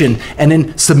proclamation and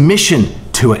in submission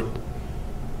to it.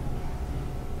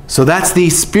 So that's the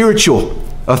spiritual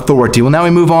authority. Well, now we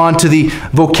move on to the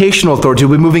vocational authority.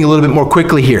 We'll be moving a little bit more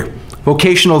quickly here.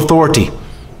 Vocational authority.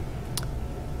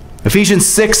 Ephesians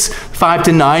 6,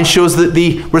 5-9 shows that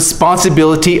the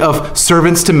responsibility of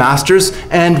servants to masters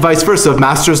and vice versa, of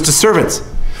masters to servants.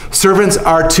 Servants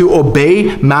are to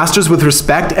obey masters with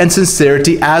respect and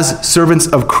sincerity as servants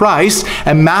of Christ,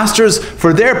 and masters,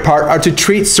 for their part, are to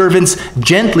treat servants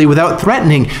gently without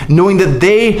threatening, knowing that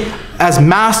they, as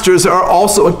masters, are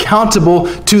also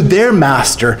accountable to their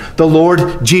master, the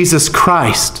Lord Jesus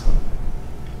Christ.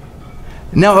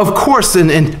 Now, of course,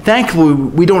 and thankfully,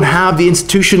 we don't have the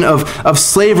institution of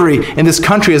slavery in this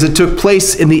country as it took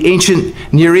place in the ancient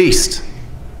Near East.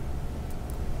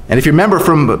 And if you remember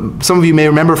some of you may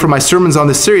remember from my sermons on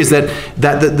this series that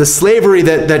the slavery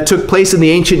that took place in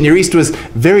the ancient Near East was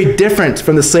very different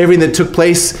from the slavery that took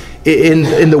place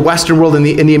in the Western world, in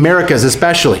the Americas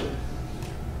especially.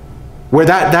 Where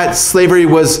that slavery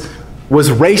was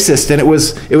racist, and it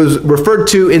was referred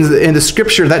to in the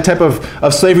scripture, that type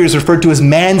of slavery is referred to as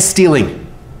man-stealing,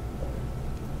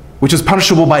 which was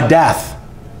punishable by death.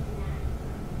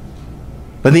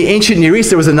 But in the ancient Near East,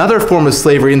 there was another form of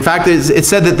slavery. In fact, it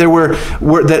said that there were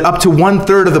that up to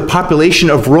 1/3 of the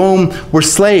population of Rome were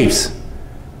slaves.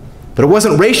 But it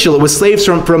wasn't racial; it was slaves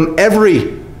from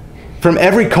every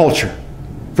culture,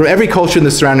 from every culture in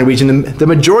the surrounding region. The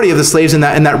majority of the slaves in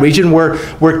that region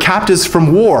were captives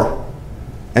from war,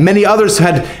 and many others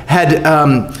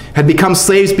had become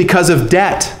slaves because of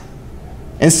debt.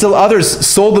 And still others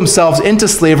sold themselves into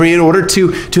slavery in order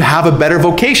to have a better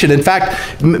vocation. In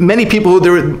fact, many people,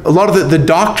 there were a lot of the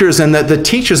doctors and the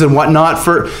teachers and whatnot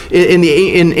in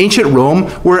ancient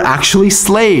Rome were actually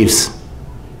slaves.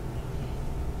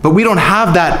 But we don't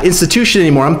have that institution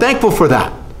anymore. I'm thankful for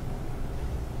that.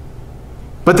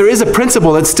 But there is a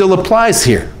principle that still applies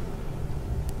here.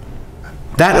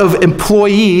 That of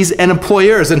employees and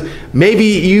employers. And maybe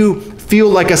you feel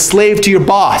like a slave to your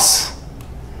boss.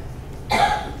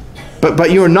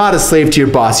 But you are not a slave to your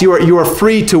boss. You are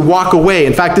free to walk away.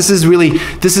 In fact, this is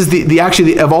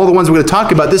actually of all the ones we're going to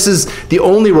talk about, this is the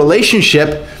only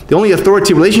relationship, the only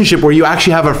authority relationship where you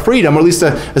actually have a freedom, or at least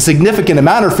a significant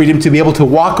amount of freedom to be able to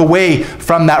walk away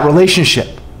from that relationship.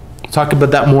 We'll talk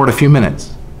about that more in a few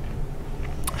minutes.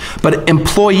 But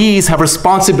employees have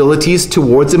responsibilities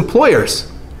towards employers.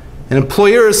 And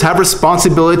employers have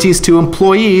responsibilities to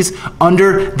employees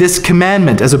under this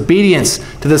commandment, as obedience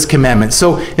to this commandment.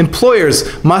 So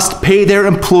employers must pay their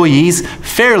employees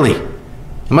fairly.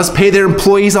 They must pay their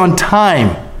employees on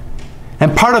time.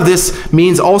 And part of this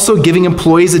means also giving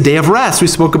employees a day of rest. We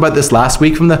spoke about this last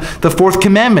week from the fourth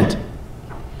commandment.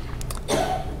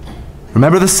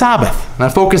 Remember the Sabbath. And I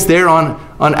focus there on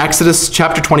Exodus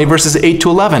chapter 20, verses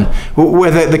 8-11,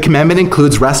 where the commandment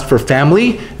includes rest for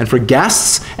family and for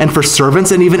guests and for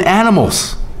servants and even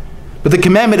animals. But the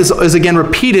commandment is again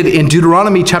repeated in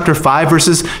Deuteronomy chapter 5,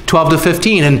 verses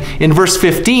 12-15. And in verse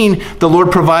 15, the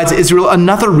Lord provides Israel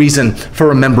another reason for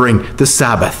remembering the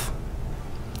Sabbath.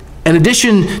 In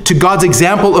addition to God's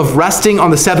example of resting on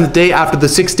the seventh day after the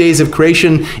 6 days of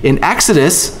creation in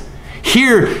Exodus,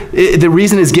 Here, the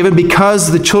reason is given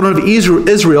because the children of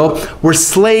Israel were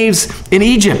slaves in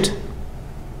Egypt,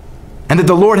 and that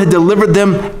the Lord had delivered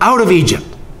them out of Egypt.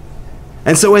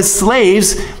 And so as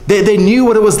slaves, they knew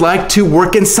what it was like to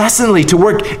work incessantly, to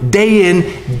work day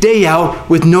in, day out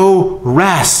with no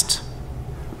rest.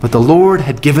 But the Lord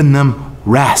had given them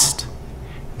rest.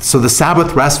 So the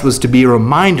Sabbath rest was to be a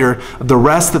reminder of the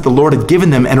rest that the Lord had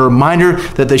given them, and a reminder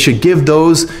that they should give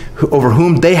those over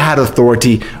whom they had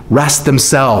authority rest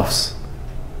themselves.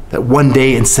 That one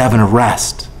day in 7 of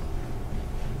rest.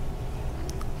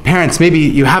 Parents, maybe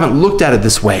you haven't looked at it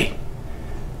this way,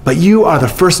 but you are the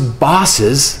first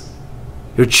bosses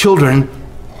your children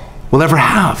will ever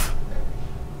have.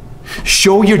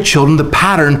 Show your children the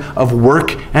pattern of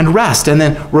work and rest, and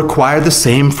then require the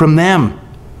same from them.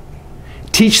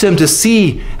 Teach them to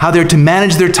see how they're to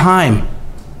manage their time,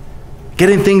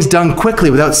 getting things done quickly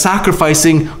without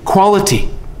sacrificing quality.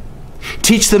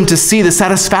 Teach them to see the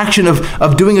satisfaction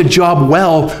of doing a job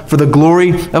well for the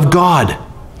glory of God.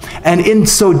 And in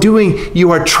so doing,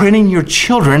 you are training your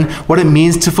children what it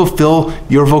means to fulfill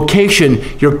your vocation,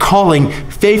 your calling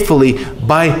faithfully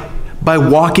by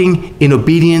walking in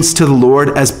obedience to the Lord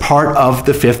as part of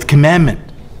the 5th commandment.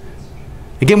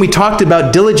 Again, we talked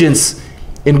about diligence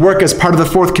in work as part of the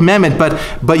 4th commandment,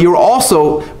 but you're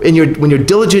also, when you're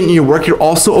diligent in your work, you're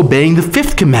also obeying the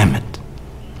 5th commandment.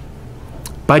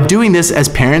 By doing this as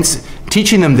parents,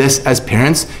 teaching them this as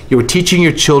parents, you're teaching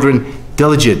your children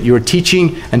diligent. You are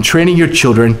teaching and training your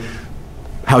children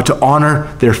how to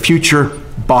honor their future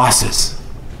bosses.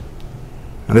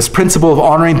 Now, this principle of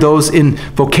honoring those in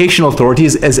vocational authority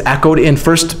is echoed in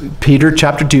 1 Peter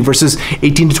chapter 2, verses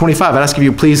 18 to 25. I'd ask if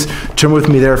you please turn with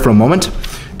me there for a moment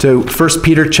to 1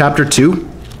 Peter chapter 2,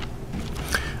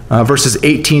 verses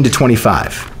 18 to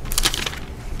 25.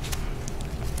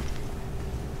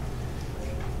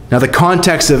 Now, the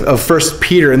context of 1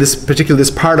 Peter, and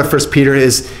this part of 1 Peter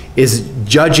is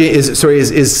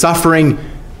suffering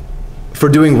for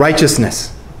doing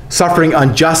righteousness, suffering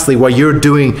unjustly while you're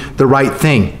doing the right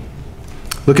thing.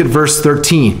 Look at verse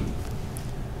 13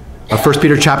 of 1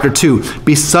 Peter chapter 2.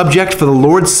 Be subject for the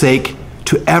Lord's sake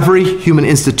to every human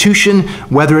institution,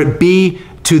 whether it be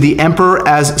to the emperor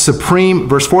as supreme,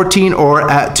 verse 14, or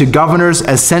to governors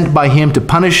as sent by him to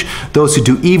punish those who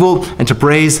do evil and to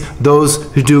praise those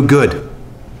who do good.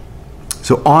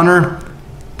 So honor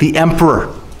the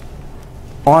emperor.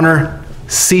 Honor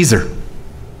Caesar.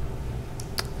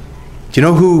 Do you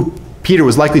know who Peter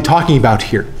was likely talking about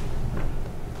here?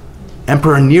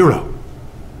 Emperor Nero.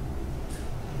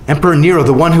 Emperor Nero,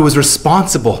 the one who was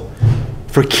responsible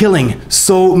for killing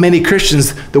so many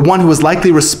Christians, the one who was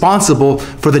likely responsible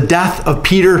for the death of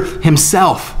Peter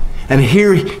himself. And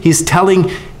here he's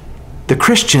telling the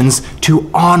Christians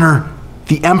to honor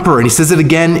the emperor. And he says it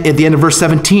again at the end of verse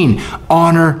 17.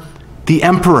 Honor the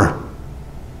emperor.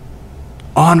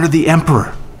 Honor the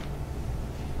emperor.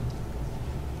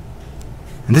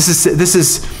 And this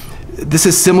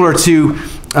is similar to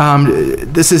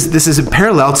this is a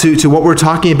parallel to what we're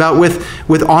talking about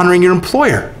with honoring your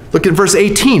employer. Look at verse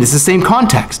 18. It's the same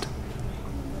context.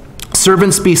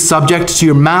 Servants, be subject to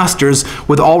your masters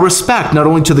with all respect, not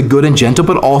only to the good and gentle,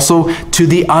 but also to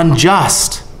the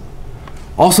unjust.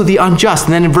 Also the unjust.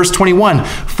 And then in verse 21,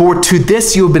 for to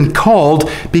this you have been called,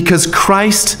 because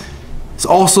Christ has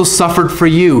also suffered for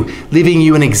you, leaving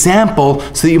you an example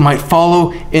so that you might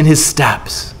follow in his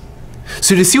steps.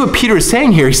 So to see what Peter is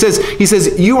saying here, he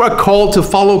says, you are called to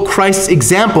follow Christ's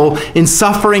example in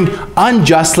suffering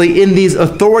unjustly in these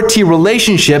authority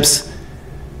relationships.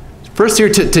 First here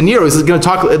to Nero, is going to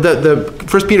talk, the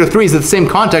 1 Peter 3 is the same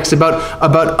context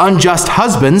about unjust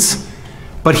husbands,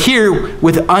 but here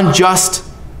with unjust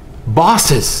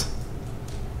bosses.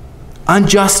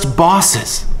 Unjust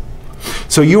bosses.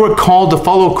 So you are called to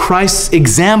follow Christ's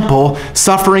example,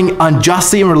 suffering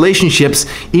unjustly in relationships,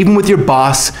 even with your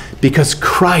boss, because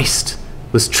Christ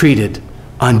was treated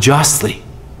unjustly.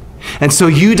 And so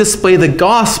you display the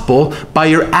gospel by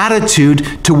your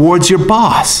attitude towards your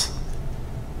boss.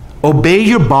 Obey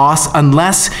your boss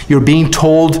unless you're being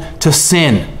told to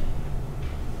sin.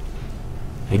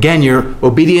 Again, your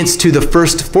obedience to the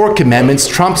first 4 commandments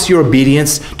trumps your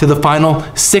obedience to the final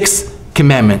 6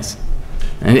 commandments.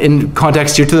 And in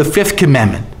context here, to the 5th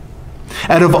commandment.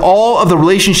 Out of all of the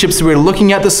relationships that we're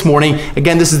looking at this morning,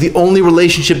 again, this is the only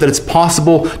relationship that it's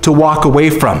possible to walk away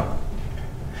from.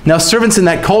 Now, servants in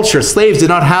that culture, slaves, did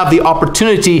not have the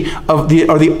opportunity or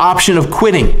the option of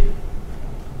quitting.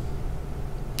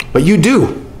 But you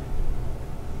do.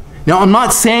 Now, I'm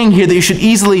not saying here that you should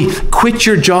easily quit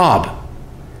your job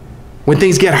when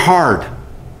things get hard.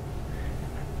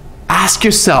 Ask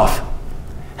yourself,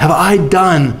 have I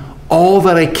done all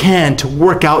that I can to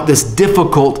work out this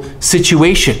difficult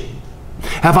situation?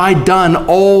 Have I done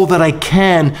all that I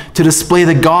can to display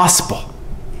the gospel?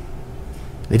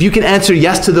 If you can answer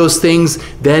yes to those things,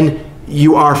 then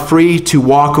you are free to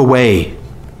walk away.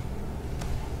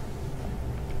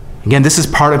 Again, this is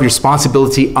part of your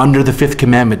responsibility under the fifth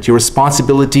commandment, your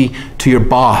responsibility to your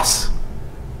boss.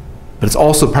 But it's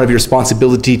also part of your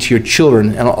responsibility to your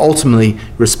children and ultimately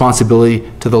your responsibility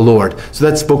to the Lord. So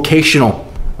that's vocational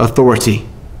authority.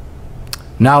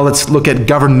 Now let's look at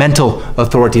governmental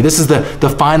authority. This is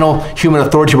the final human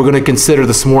authority we're going to consider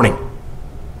this morning.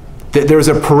 There's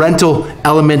a parental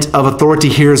element of authority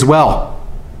here as well.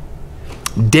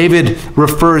 David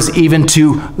refers even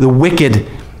to the wicked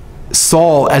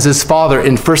Saul as his father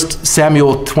in 1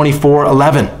 Samuel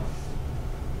 24:11.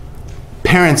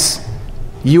 Parents,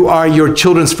 you are your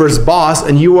children's first boss,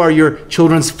 and you are your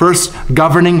children's first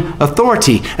governing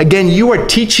authority. Again, you are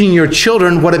teaching your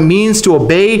children what it means to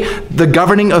obey the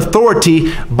governing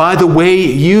authority by the way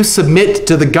you submit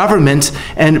to the government,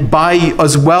 and by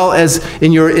as well as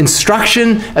in your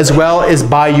instruction, as well as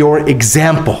by your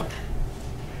example.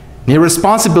 Your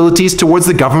responsibilities towards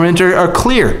the government are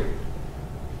clear.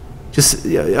 Just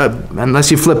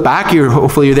unless you flip back,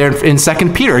 hopefully you're there in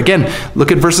 2 Peter. Again,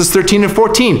 look at verses 13 and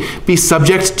 14. Be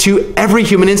subject to every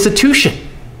human institution.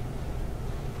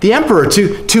 The emperor,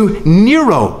 to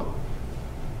Nero.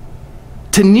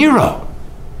 To Nero.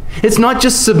 It's not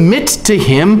just submit to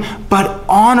him, but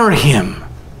honor him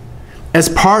as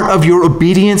part of your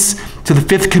obedience to the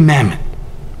fifth commandment.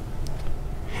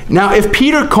 Now, if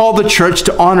Peter called the church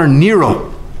to honor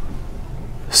Nero,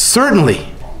 certainly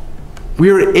we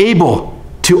are able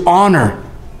to honor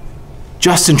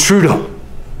Justin Trudeau.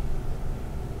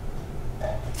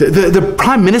 The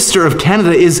Prime Minister of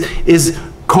Canada is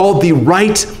called the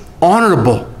Right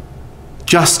Honorable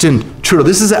Justin Trudeau.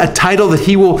 This is a title that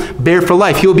he will bear for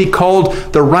life. He will be called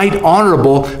the Right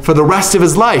Honorable for the rest of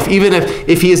his life. Even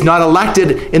if he is not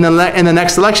elected in the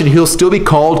next election, he'll still be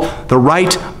called the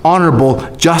Right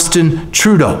Honorable Justin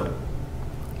Trudeau.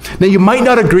 Now, you might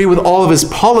not agree with all of his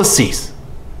policies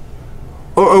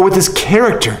or with his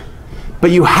character,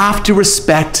 but you have to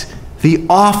respect the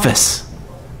office.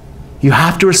 You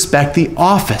have to respect the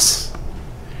office.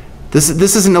 This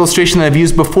is an illustration that I've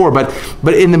used before, but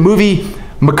in the movie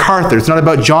MacArthur, it's not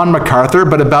about John MacArthur,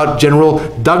 but about General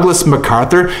Douglas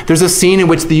MacArthur. There's a scene in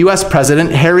which the U.S.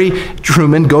 President, Harry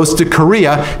Truman, goes to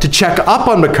Korea to check up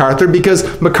on MacArthur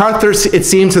because MacArthur, it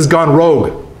seems, has gone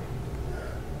rogue.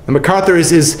 And MacArthur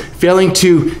is failing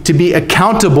to be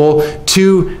accountable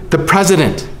to the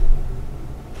president.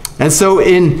 And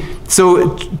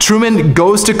so Truman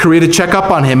goes to Korea to check up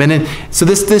on him. And so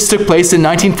this took place in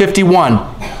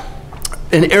 1951.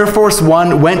 And Air Force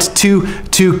One went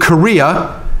to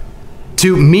Korea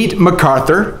to meet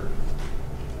MacArthur.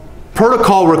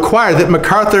 Protocol required that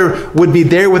MacArthur would be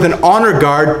there with an honor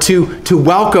guard to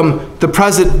welcome the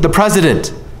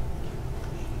president.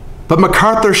 But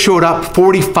MacArthur showed up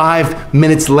 45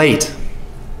 minutes late.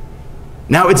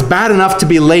 Now, it's bad enough to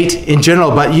be late in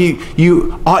general, but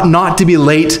you ought not to be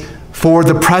late for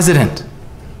the president.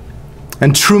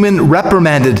 And Truman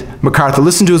reprimanded MacArthur.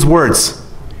 Listen to his words.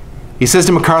 He says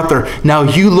to MacArthur, "Now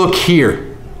you look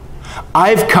here.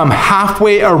 I've come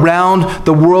halfway around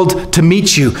the world to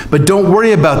meet you, but don't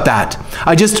worry about that.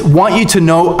 I just want you to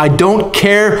know I don't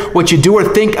care what you do or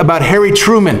think about Harry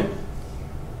Truman.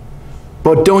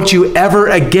 But don't you ever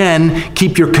again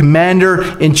keep your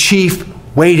commander-in-chief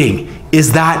waiting.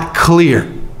 Is that clear?"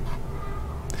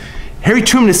 Harry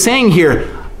Truman is saying here,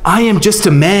 I am just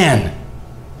a man.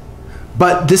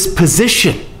 But this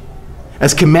position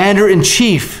as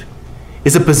commander-in-chief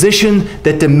is a position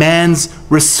that demands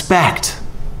respect.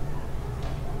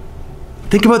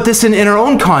 Think about this in our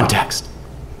own context.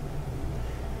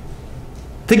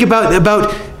 Think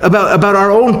about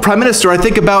our own prime minister. I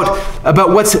think about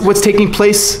what's taking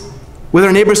place with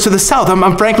our neighbors to the south.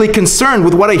 I'm frankly concerned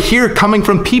with what I hear coming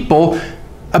from people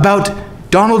about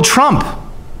Donald Trump.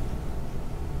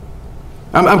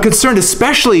 I'm concerned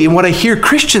especially in what I hear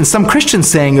some Christians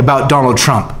saying about Donald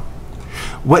Trump.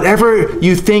 Whatever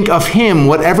you think of him,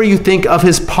 whatever you think of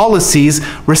his policies,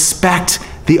 respect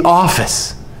the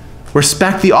office.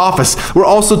 Respect the office. We're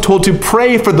also told to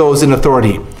pray for those in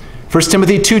authority. 1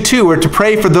 Timothy 2:2, we're to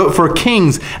pray for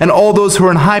kings and all those who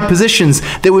are in high positions,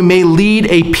 that we may lead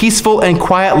a peaceful and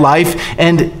quiet life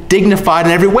and dignified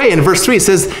in every way. In verse 3 it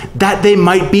says, that they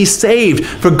might be saved.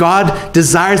 For God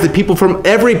desires the people from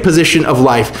every position of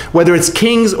life, whether it's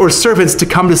kings or servants, to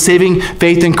come to saving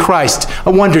faith in Christ. I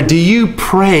wonder, do you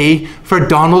pray for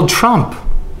Donald Trump?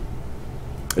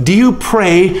 Do you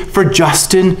pray for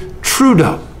Justin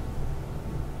Trudeau?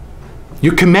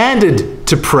 You're commanded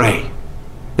to pray,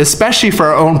 especially for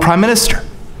our own prime minister.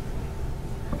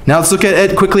 Now let's look at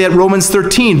it quickly at Romans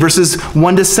 13, verses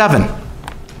 1 to 7.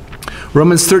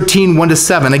 Romans 13, 1 to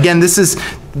 7. Again,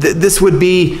 this would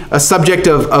be a subject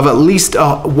of at least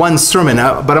one sermon,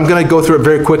 but I'm going to go through it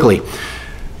very quickly.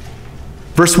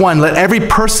 Verse 1, let every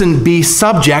person be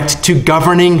subject to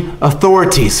governing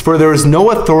authorities, for there is no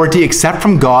authority except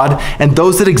from God, and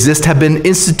those that exist have been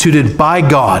instituted by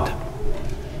God.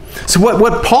 So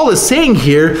what Paul is saying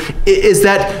here is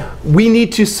that we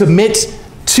need to submit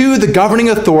to the governing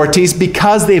authorities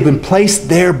because they have been placed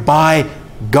there by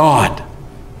God.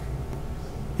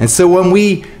 And so when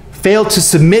we fail to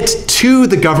submit to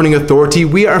the governing authority,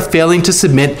 we are failing to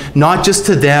submit not just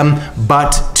to them,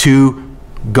 but to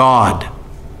God.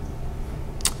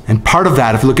 And part of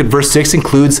that, if you look at verse 6,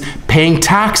 includes paying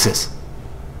taxes.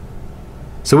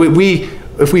 So if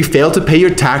we fail to pay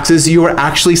your taxes, you are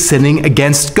actually sinning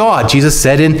against God. Jesus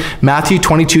said in Matthew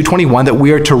 22:21 that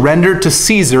we are to render to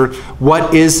Caesar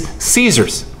what is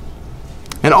Caesar's.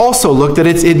 And also look that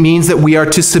it means that we are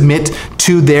to submit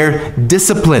to their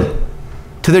discipline.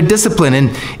 To their discipline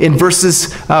in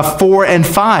verses 4 and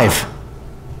 5.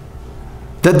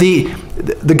 That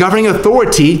the governing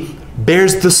authority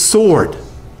bears the sword.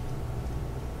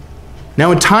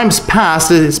 Now in times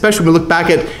past, especially when we look back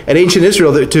at ancient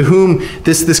Israel, to whom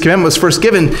this commandment was first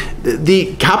given,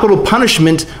 the capital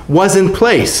punishment was in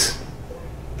place.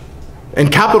 And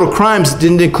capital crimes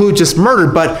didn't include just murder,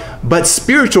 but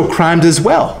spiritual crimes as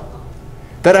well.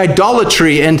 That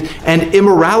idolatry and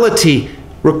immorality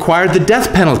required the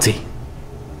death penalty.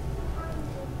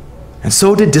 And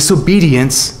so did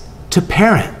disobedience to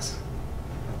parents.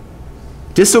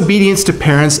 Disobedience to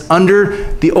parents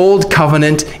under the old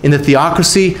covenant in the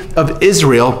theocracy of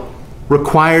Israel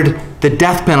required the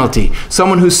death penalty.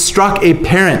 Someone who struck a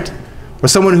parent or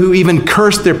someone who even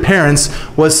cursed their parents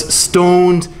was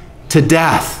stoned to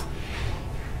death.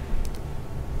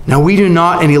 Now we do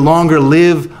not any longer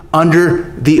live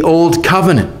under the old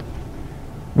covenant.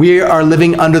 We are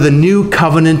living under the new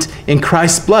covenant in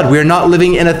Christ's blood. We are not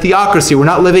living in a theocracy. We're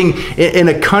not living in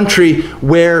a country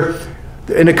where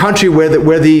the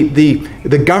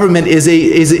government is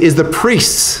the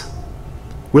priests.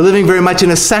 We're living very much in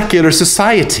a secular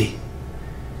society.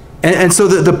 And so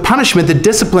the punishment, the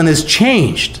discipline has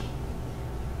changed.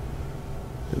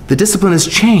 The discipline has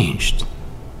changed.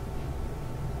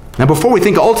 Now before we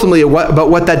think ultimately about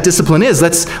what that discipline is,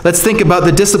 let's think about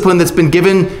the discipline that's been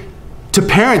given to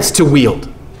parents to wield.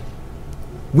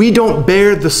 We don't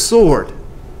bear the sword,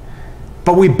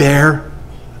 but we bear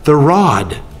the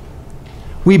rod.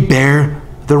 We bear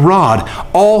the rod.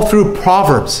 All through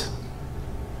Proverbs,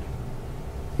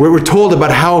 where we're told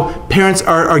about how parents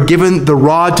are given the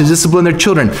rod to discipline their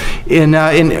children.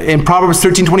 In Proverbs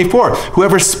 13:24,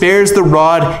 whoever spares the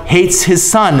rod hates his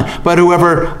son, but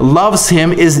whoever loves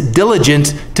him is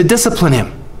diligent to discipline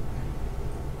him.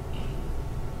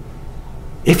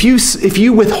 If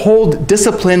you withhold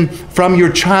discipline from your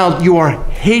child, you are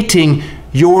hating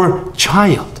your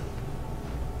child.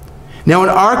 Now in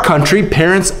our country,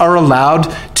 parents are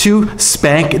allowed to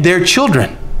spank their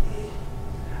children.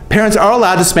 Parents are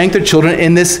allowed to spank their children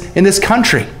in this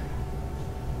country.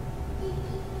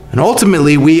 And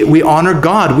ultimately, we honor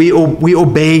God. We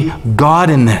obey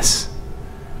God in this.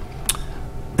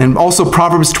 And also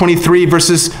Proverbs 23,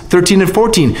 verses 13 and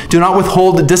 14. Do not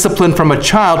withhold discipline from a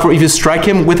child, for if you strike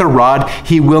him with a rod,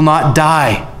 he will not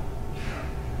die.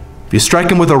 If you strike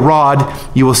him with a rod,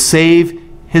 you will save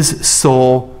his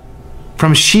soul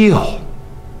from Sheol.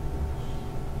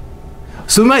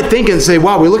 So we might think and say,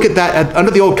 wow, we look at that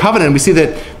under the old covenant and we see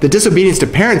that the disobedience to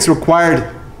parents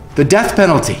required the death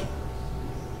penalty.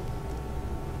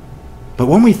 But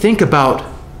when we think about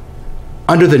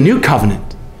under the new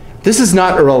covenant, this is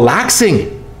not a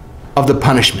relaxing of the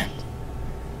punishment.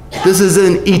 This is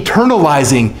an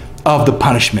eternalizing of the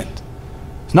punishment.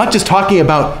 It's not just talking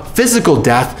about physical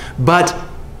death, but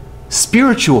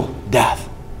spiritual death.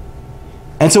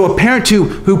 And so a parent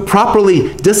who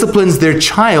properly disciplines their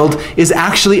child is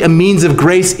actually a means of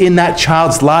grace in that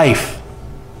child's life,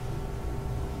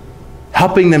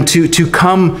 helping them to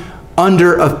come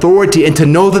under authority and to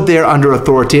know that they are under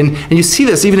authority. And you see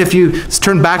this even if you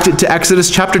turn back to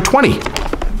Exodus chapter 20.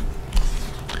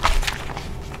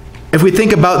 If we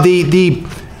think about the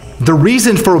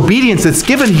reason for obedience that's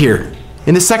given here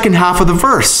in the second half of the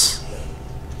verse.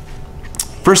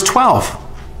 Verse 12.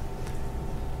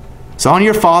 So honor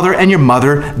your father and your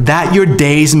mother, that your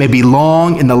days may be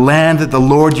long in the land that the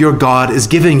Lord your God is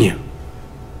giving you.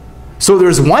 So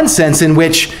there's one sense in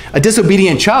which a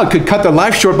disobedient child could cut their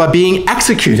life short by being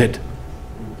executed.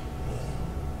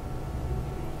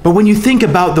 But when you think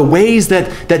about the ways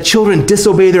that children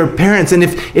disobey their parents, and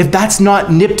if that's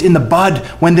not nipped in the bud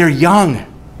when they're young,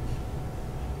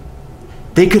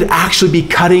 they could actually be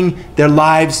cutting their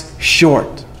lives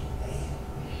short.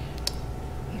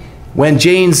 When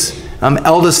Jane's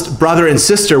eldest brother and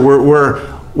sister were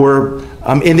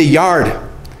in the yard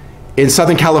in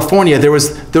Southern California, there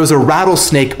was a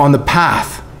rattlesnake on the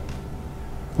path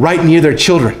right near their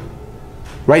children,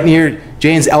 right near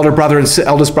Jane's eldest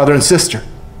brother and sister.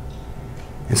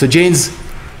 And so Jane's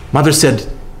mother said,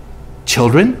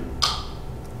 "Children,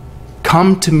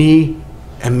 come to me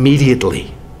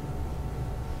immediately.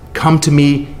 Come to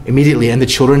me immediately." And the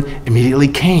children immediately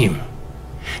came.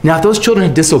 Now, if those children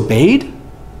had disobeyed,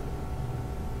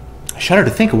 I shudder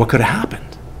to think of what could have happened.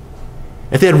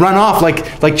 If they had run off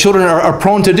like children are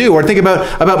prone to do, or think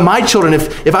about my children,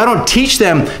 if I don't teach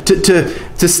them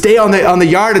to stay on the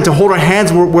yard and to hold our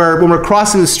hands when we're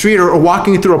crossing the street or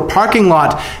walking through a parking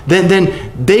lot,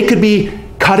 then they could be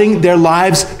cutting their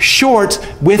lives short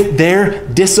with their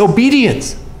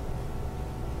disobedience.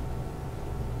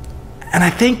 And I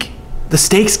think the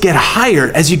stakes get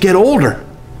higher as you get older.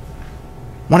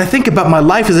 When I think about my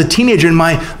life as a teenager and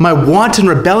my wanton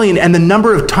rebellion and the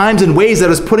number of times and ways that I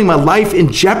was putting my life in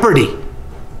jeopardy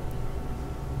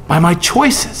by my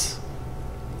choices,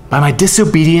 by my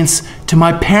disobedience to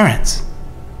my parents.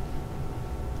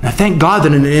 And I thank God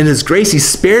that in His grace He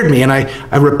spared me, and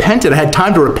I repented. I had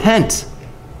time to repent.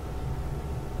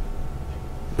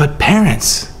 But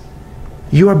parents,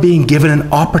 you are being given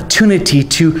an opportunity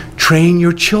to train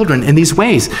your children in these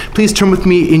ways. Please turn with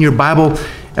me in your Bible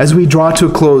as we draw to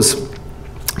a close.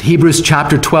 Hebrews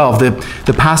chapter 12,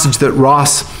 the passage that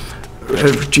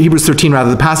Hebrews 13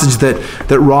 rather, the passage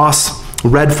that Ross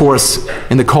read for us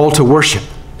in the call to worship.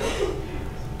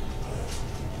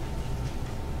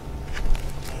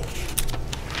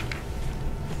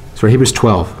 Sorry, Hebrews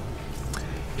 12.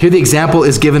 Here the example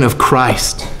is given of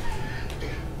Christ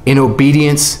in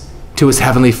obedience to His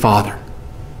heavenly Father,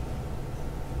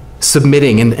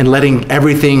 submitting and letting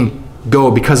everything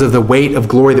go because of the weight of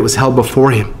glory that was held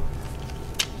before Him.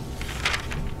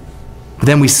 But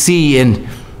then we see in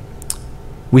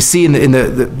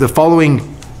the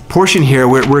following portion here,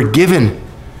 we're given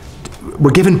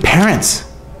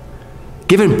parents.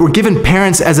 We're given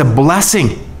parents as a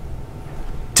blessing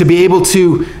to be able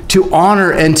to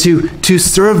honor and to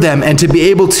serve them and to be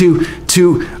able to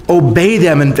obey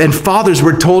them. And fathers,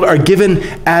 we're told, are given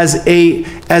as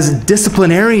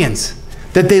disciplinarians,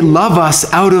 that they love us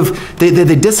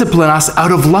they discipline us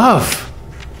out of love.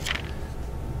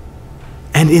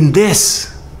 And in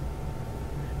this,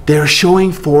 they're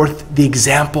showing forth the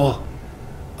example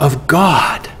of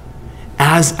God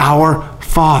as our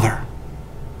Father.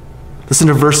 Listen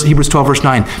to Hebrews 12, verse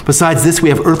 9. Besides this, we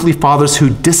have earthly fathers who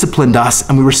disciplined us,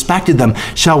 and we respected them.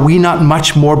 Shall we not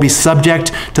much more be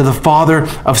subject to the Father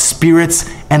of spirits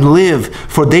and live?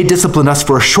 For they disciplined us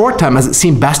for a short time, as it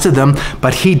seemed best to them,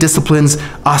 but He disciplines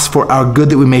us for our good,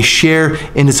 that we may share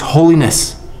in His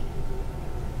holiness.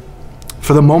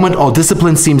 For the moment, all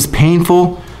discipline seems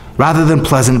painful rather than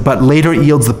pleasant, but later it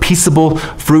yields the peaceable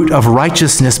fruit of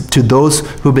righteousness to those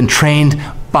who have been trained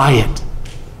by it.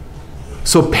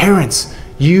 So parents,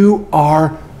 you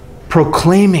are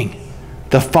proclaiming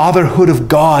the fatherhood of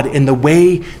God in the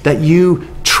way that you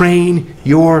train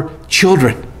your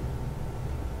children.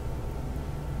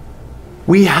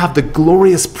 We have the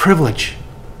glorious privilege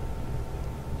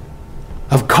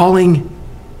of calling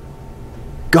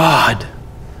God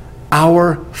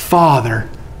our Father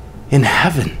in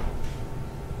heaven.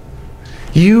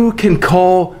 You can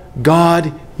call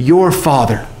God your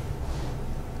Father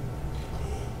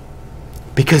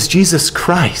because Jesus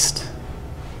Christ,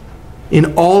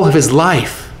 in all of His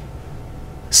life,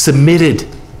 submitted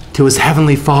to His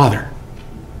heavenly Father.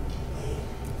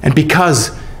 And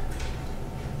because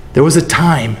there was a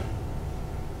time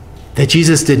that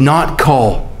Jesus did not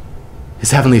call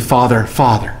His heavenly Father,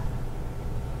 Father.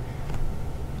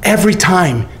 Every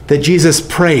time that Jesus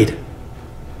prayed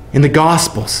in the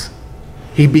Gospels,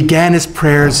 He began His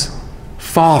prayers,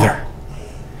 Father.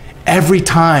 Every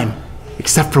time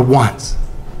except for once.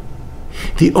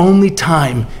 The only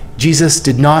time Jesus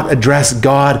did not address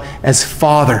God as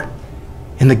Father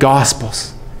in the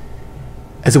Gospels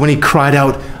is when He cried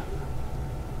out,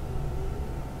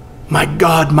 my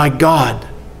God,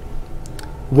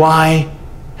 why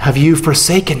have you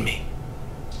forsaken me?"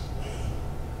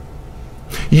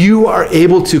 You are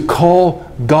able to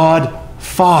call God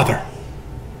Father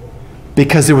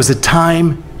because there was a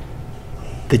time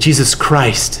that Jesus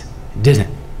Christ didn't.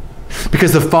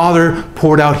 Because the Father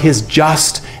poured out His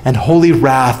just and holy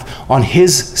wrath on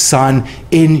his Son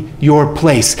in your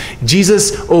place.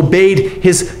 Jesus obeyed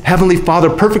his heavenly Father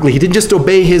perfectly. He didn't just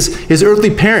obey his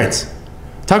earthly parents.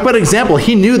 Talk about an example.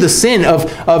 He knew the sin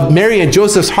of Mary and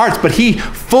Joseph's hearts, but he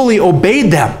fully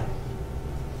obeyed them.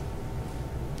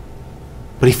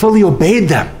 But he fully obeyed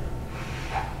them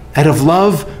out of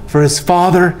love for his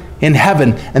Father in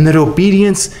heaven, and that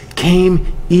obedience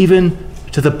came even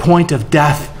to the point of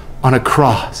death on a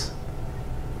cross.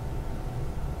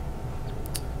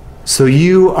 So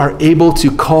you are able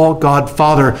to call God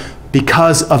Father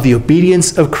because of the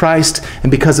obedience of Christ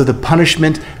and because of the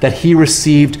punishment that he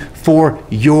received for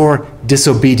your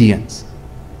disobedience.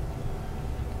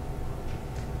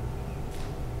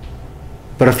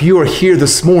 But if you are here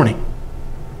this morning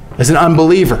as an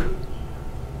unbeliever,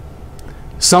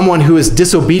 someone who is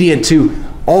disobedient to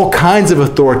all kinds of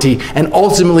authority and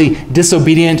ultimately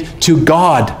disobedient to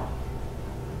God,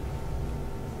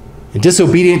 and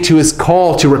disobedient to his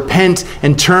call to repent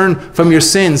and turn from your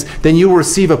sins, then you will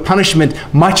receive a punishment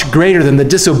much greater than the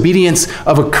disobedience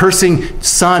of a cursing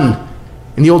son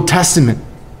in the Old Testament.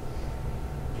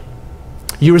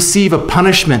 You receive a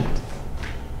punishment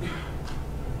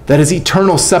that is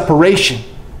eternal separation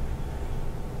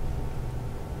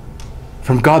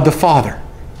from God the Father,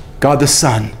 God the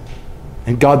Son,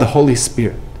 and God the Holy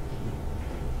Spirit.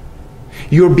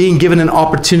 You are being given an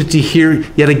opportunity here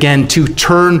yet again to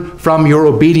turn from your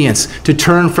obedience,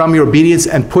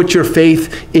 and put your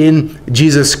faith in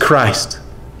Jesus Christ.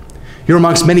 You're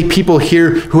amongst many people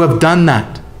here who have done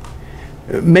that.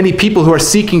 Many people who are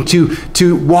seeking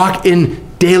to walk in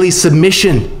daily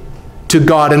submission to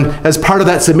God, and as part of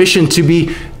that submission to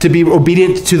be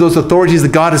obedient to those authorities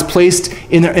that God has placed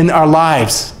in our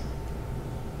lives.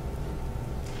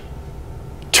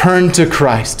 Turn to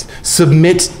Christ,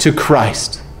 submit to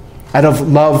Christ out of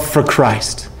love for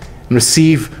Christ, and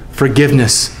receive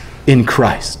forgiveness in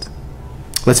Christ.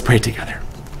 Let's pray together.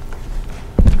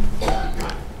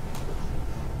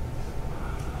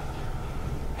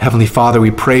 Heavenly Father, we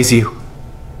praise you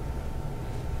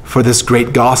for this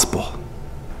great gospel.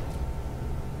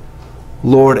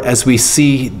 Lord, as we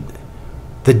see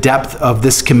the depth of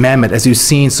this commandment, as you've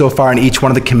seen so far in each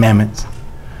one of the commandments,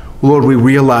 Lord, we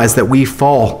realize that we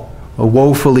fall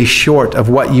woefully short of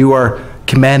what you are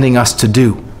commanding us to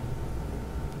do.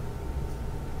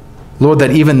 Lord, that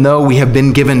even though we have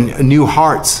been given new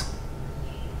hearts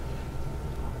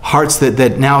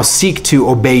that now seek to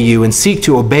obey you and seek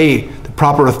to obey the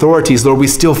proper authorities, Lord, we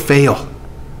still fail.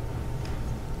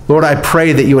 Lord, I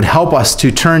pray that you would help us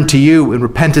to turn to you in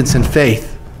repentance and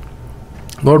faith.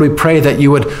 Lord, we pray that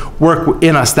you would work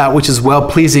in us that which is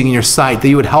well-pleasing in your sight, that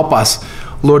you would help us,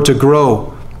 Lord, to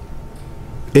grow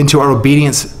into our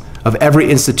obedience of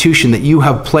every institution that you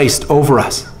have placed over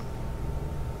us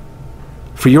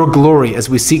for your glory as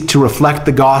we seek to reflect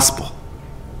the gospel.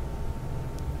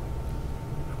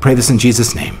 I pray this in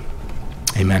Jesus' name.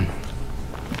 Amen.